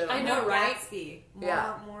cool shit on I him. know, More right? Gatsby. More,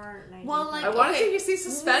 Yeah. more. 19. Well, like, I wanted okay, to see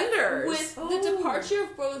suspenders. With the Ooh. departure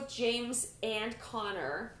of both James and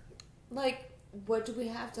Connor, like, what do we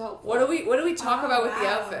have to hope for? What do we talk Oh, about with the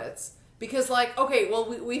wow. outfits? Because like, okay, well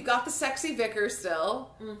we've got the sexy vicar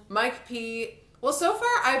still. Mike P. Well, so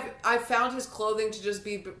far I've found his clothing to just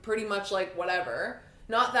be pretty much like whatever.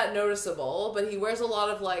 Not that noticeable, but he wears a lot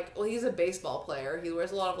of like, well, he's a baseball player. He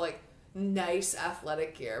wears a lot of like nice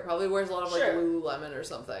athletic gear. Probably wears a lot of like Sure. Lululemon or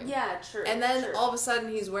something. Yeah, true. And then true. all of a sudden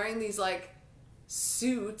he's wearing these like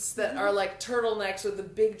suits that are like turtlenecks with the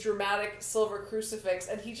big dramatic silver crucifix,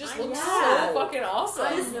 and he just looks know. so fucking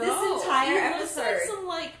awesome. This entire He looks like episode. some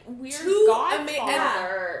like weird Too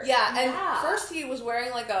Godfather. Yeah, and Yeah. first he was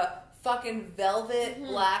wearing like a fucking velvet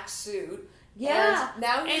black suit. Yeah. And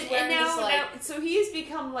now he's And wearing now, this like now, so he's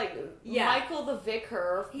become like Yeah. Michael the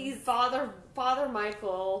Vicar. He's Father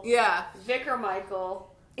Michael, yeah. Vicar Michael.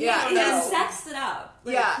 Yeah, He no. has sexed it up.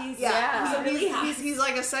 Like, Yeah. Yeah. So He really has. he's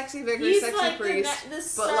like a sexy vicar, He's sexy like priest, the but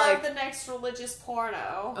star like of the next religious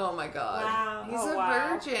porno. oh my god, Wow. he's Oh, a wow.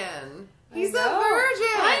 virgin. I He's a know.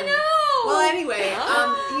 virgin. I know. Well, anyway,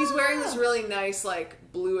 Ah. he's wearing this really nice,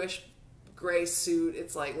 like bluish gray suit.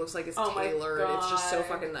 It's like looks like it's Oh my tailored. It's just so God.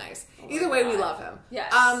 fucking nice. Oh my Either way, we God. love him.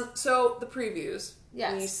 Yes. So the previews.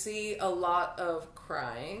 Yes. We see a lot of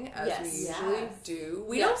crying as we Yes. usually Yes. do.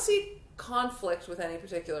 We Yes. don't see conflict with any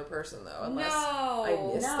particular person though, unless No.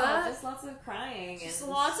 I missed No, that. just lots of crying. Just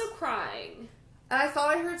and lots of crying. And I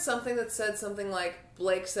thought I heard something that said something like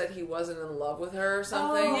Blake said he wasn't in love with her or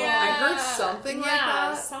something. Oh, I heard something like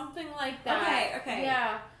yeah, that. something like that. Okay.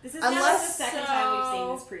 Yeah. This is now Unless- the second time we've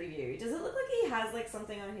seen this preview. Does it look like he has like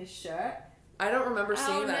something on his shirt? I don't remember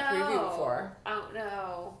seeing that preview before. I don't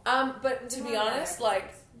know. But to be honest,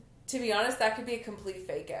 that could be a complete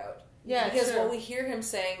fake out. Yeah, Because true. what we hear him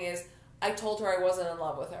saying is, I told her I wasn't in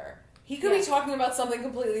love with her. He could Yeah. be talking about something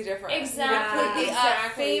completely different. Exactly. The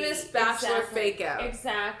Exactly. famous bachelor Exactly. fake out.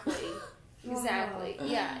 Exactly. Exactly.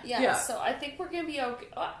 Yeah, yeah. Yeah. So I think we're gonna be okay.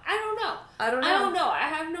 I don't know. I don't know. I don't know. I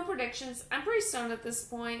have no predictions. I'm pretty stoned at this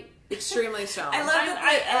point. Extremely stoned. I love I'm, that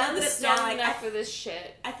I they am ended it down stoned like enough for this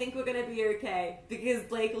shit. I think we're gonna be okay because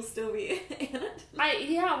Blake will still be in it.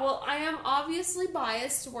 Well, I am obviously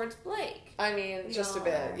biased towards Blake. I mean, just a all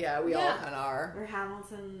bit. are. Yeah, we all Yeah. kind of are. We're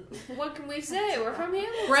Hamilton. What can we say? We're from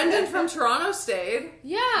Hamilton. Brendan from Toronto stayed.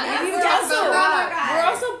 Yeah, Yes, and we talked about that. we're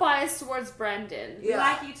also biased towards Brendan. We Yeah.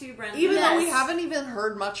 like you too, Brendan. Even though we Yes. haven't even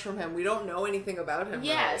heard much from him, we don't know anything about him.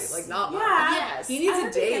 Yes. Really. Like not much. Yeah. Yes. He needs I a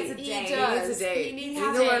hope he date. gets a He date. does. needs a date. He needs We a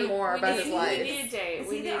need to date. learn more We about need- his life. We need a date. Is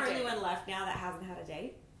we he need the a only date. one left now that hasn't had a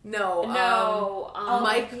date? No. No,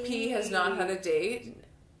 Mike P has not had a date.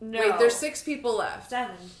 No. Wait, there's 6 people left.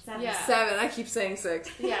 Seven. Yeah. 7. I keep saying 6.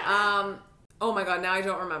 Yeah. Oh my god, now I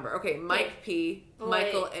don't remember. Okay, Mike P, Blake.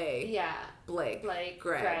 Michael A, Yeah. Blake, Blake,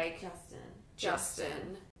 Greg, Justin.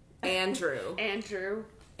 Justin, Andrew, Andrew.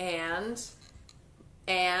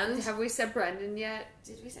 and Have we said Brendan yet?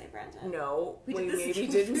 Did we say Brendan? no, We we did this maybe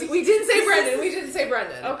in didn't. preview. We didn't say Brendan. We didn't say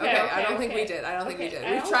Brendan. Okay, I don't okay, think we okay. did. I don't think we Okay, did.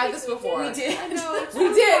 I We've don't tried think this we before. We did. I know. It's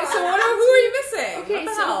We did. So who are we missing? Okay, What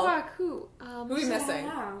the so hell? fuck who? Who are we missing?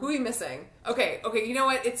 know. Who are we missing? Okay, you know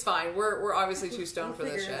what? It's fine. We're obviously too stoned for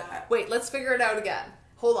We'll this figure shit. it out. Wait, let's figure it out again.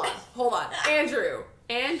 Hold on. Andrew,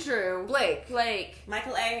 Andrew, Blake, Blake,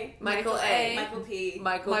 Michael A. Michael A, Michael P.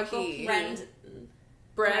 Michael Michael P, P. Brendan.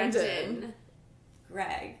 Brendan,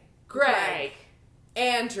 Greg. Greg,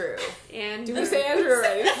 Andrew. Andrew. Did we say Andrew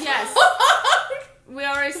already? Yes. We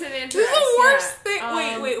already said Andrew. This is the worst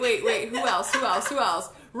yeah. thing. Wait. Who else?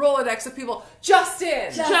 Rolodex of people.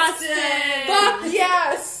 Justin. Justin. Fuck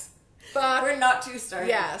yes. Fuck. We're not too started.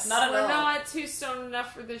 Yes. Not at We're all. not too stoned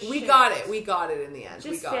enough for this We shit. got it. We got it in the end. Just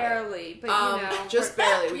we got barely, it. but you know. Just we're-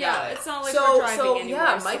 barely. We yeah, got it. it's not like so, we're driving so anywhere.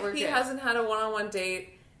 yeah, so Mike we're P good. hasn't had a one-on-one date.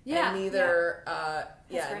 Yeah. And neither,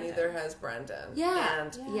 Brendan. neither has Brendan. Yeah.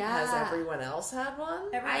 And Yeah. has everyone else had one?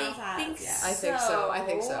 Everyone else I has, think yeah. so. I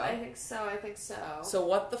think so. I think so. So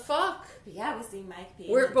what the fuck? But yeah, we'll see Mike P.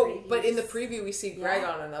 We're in the but in the previews. preview we see Greg Yeah.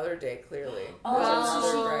 on another date. Clearly, Oh,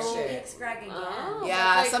 There's another she Greg date. picks Greg again. Oh,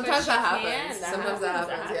 Yeah, but, like, sometimes but that she happens. can. Sometimes that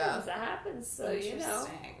happens, yeah. That happens. So you know,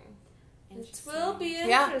 it Interesting. will be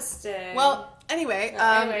Yeah. interesting. Well, anyway,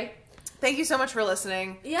 anyway, thank you so much for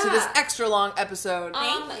listening to Yeah. this extra long episode.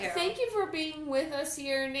 Thank you for being with us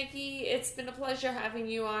here, Nikki. It's been a pleasure having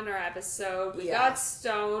you on our episode. We Yeah. got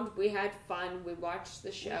stoned. We had fun. We watched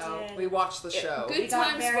the show. did. We watched the show. Good We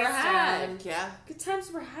got times very were had. stoned. Yeah. Good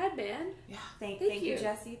times were had, man. Thank Thank you, you.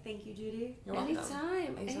 Jesse. Thank you, Judy. You're welcome.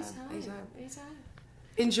 Anytime. Anytime. Anytime.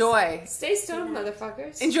 Enjoy. Stay stoned,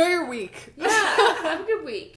 motherfuckers. Enjoy your week. Yeah. Have a good week.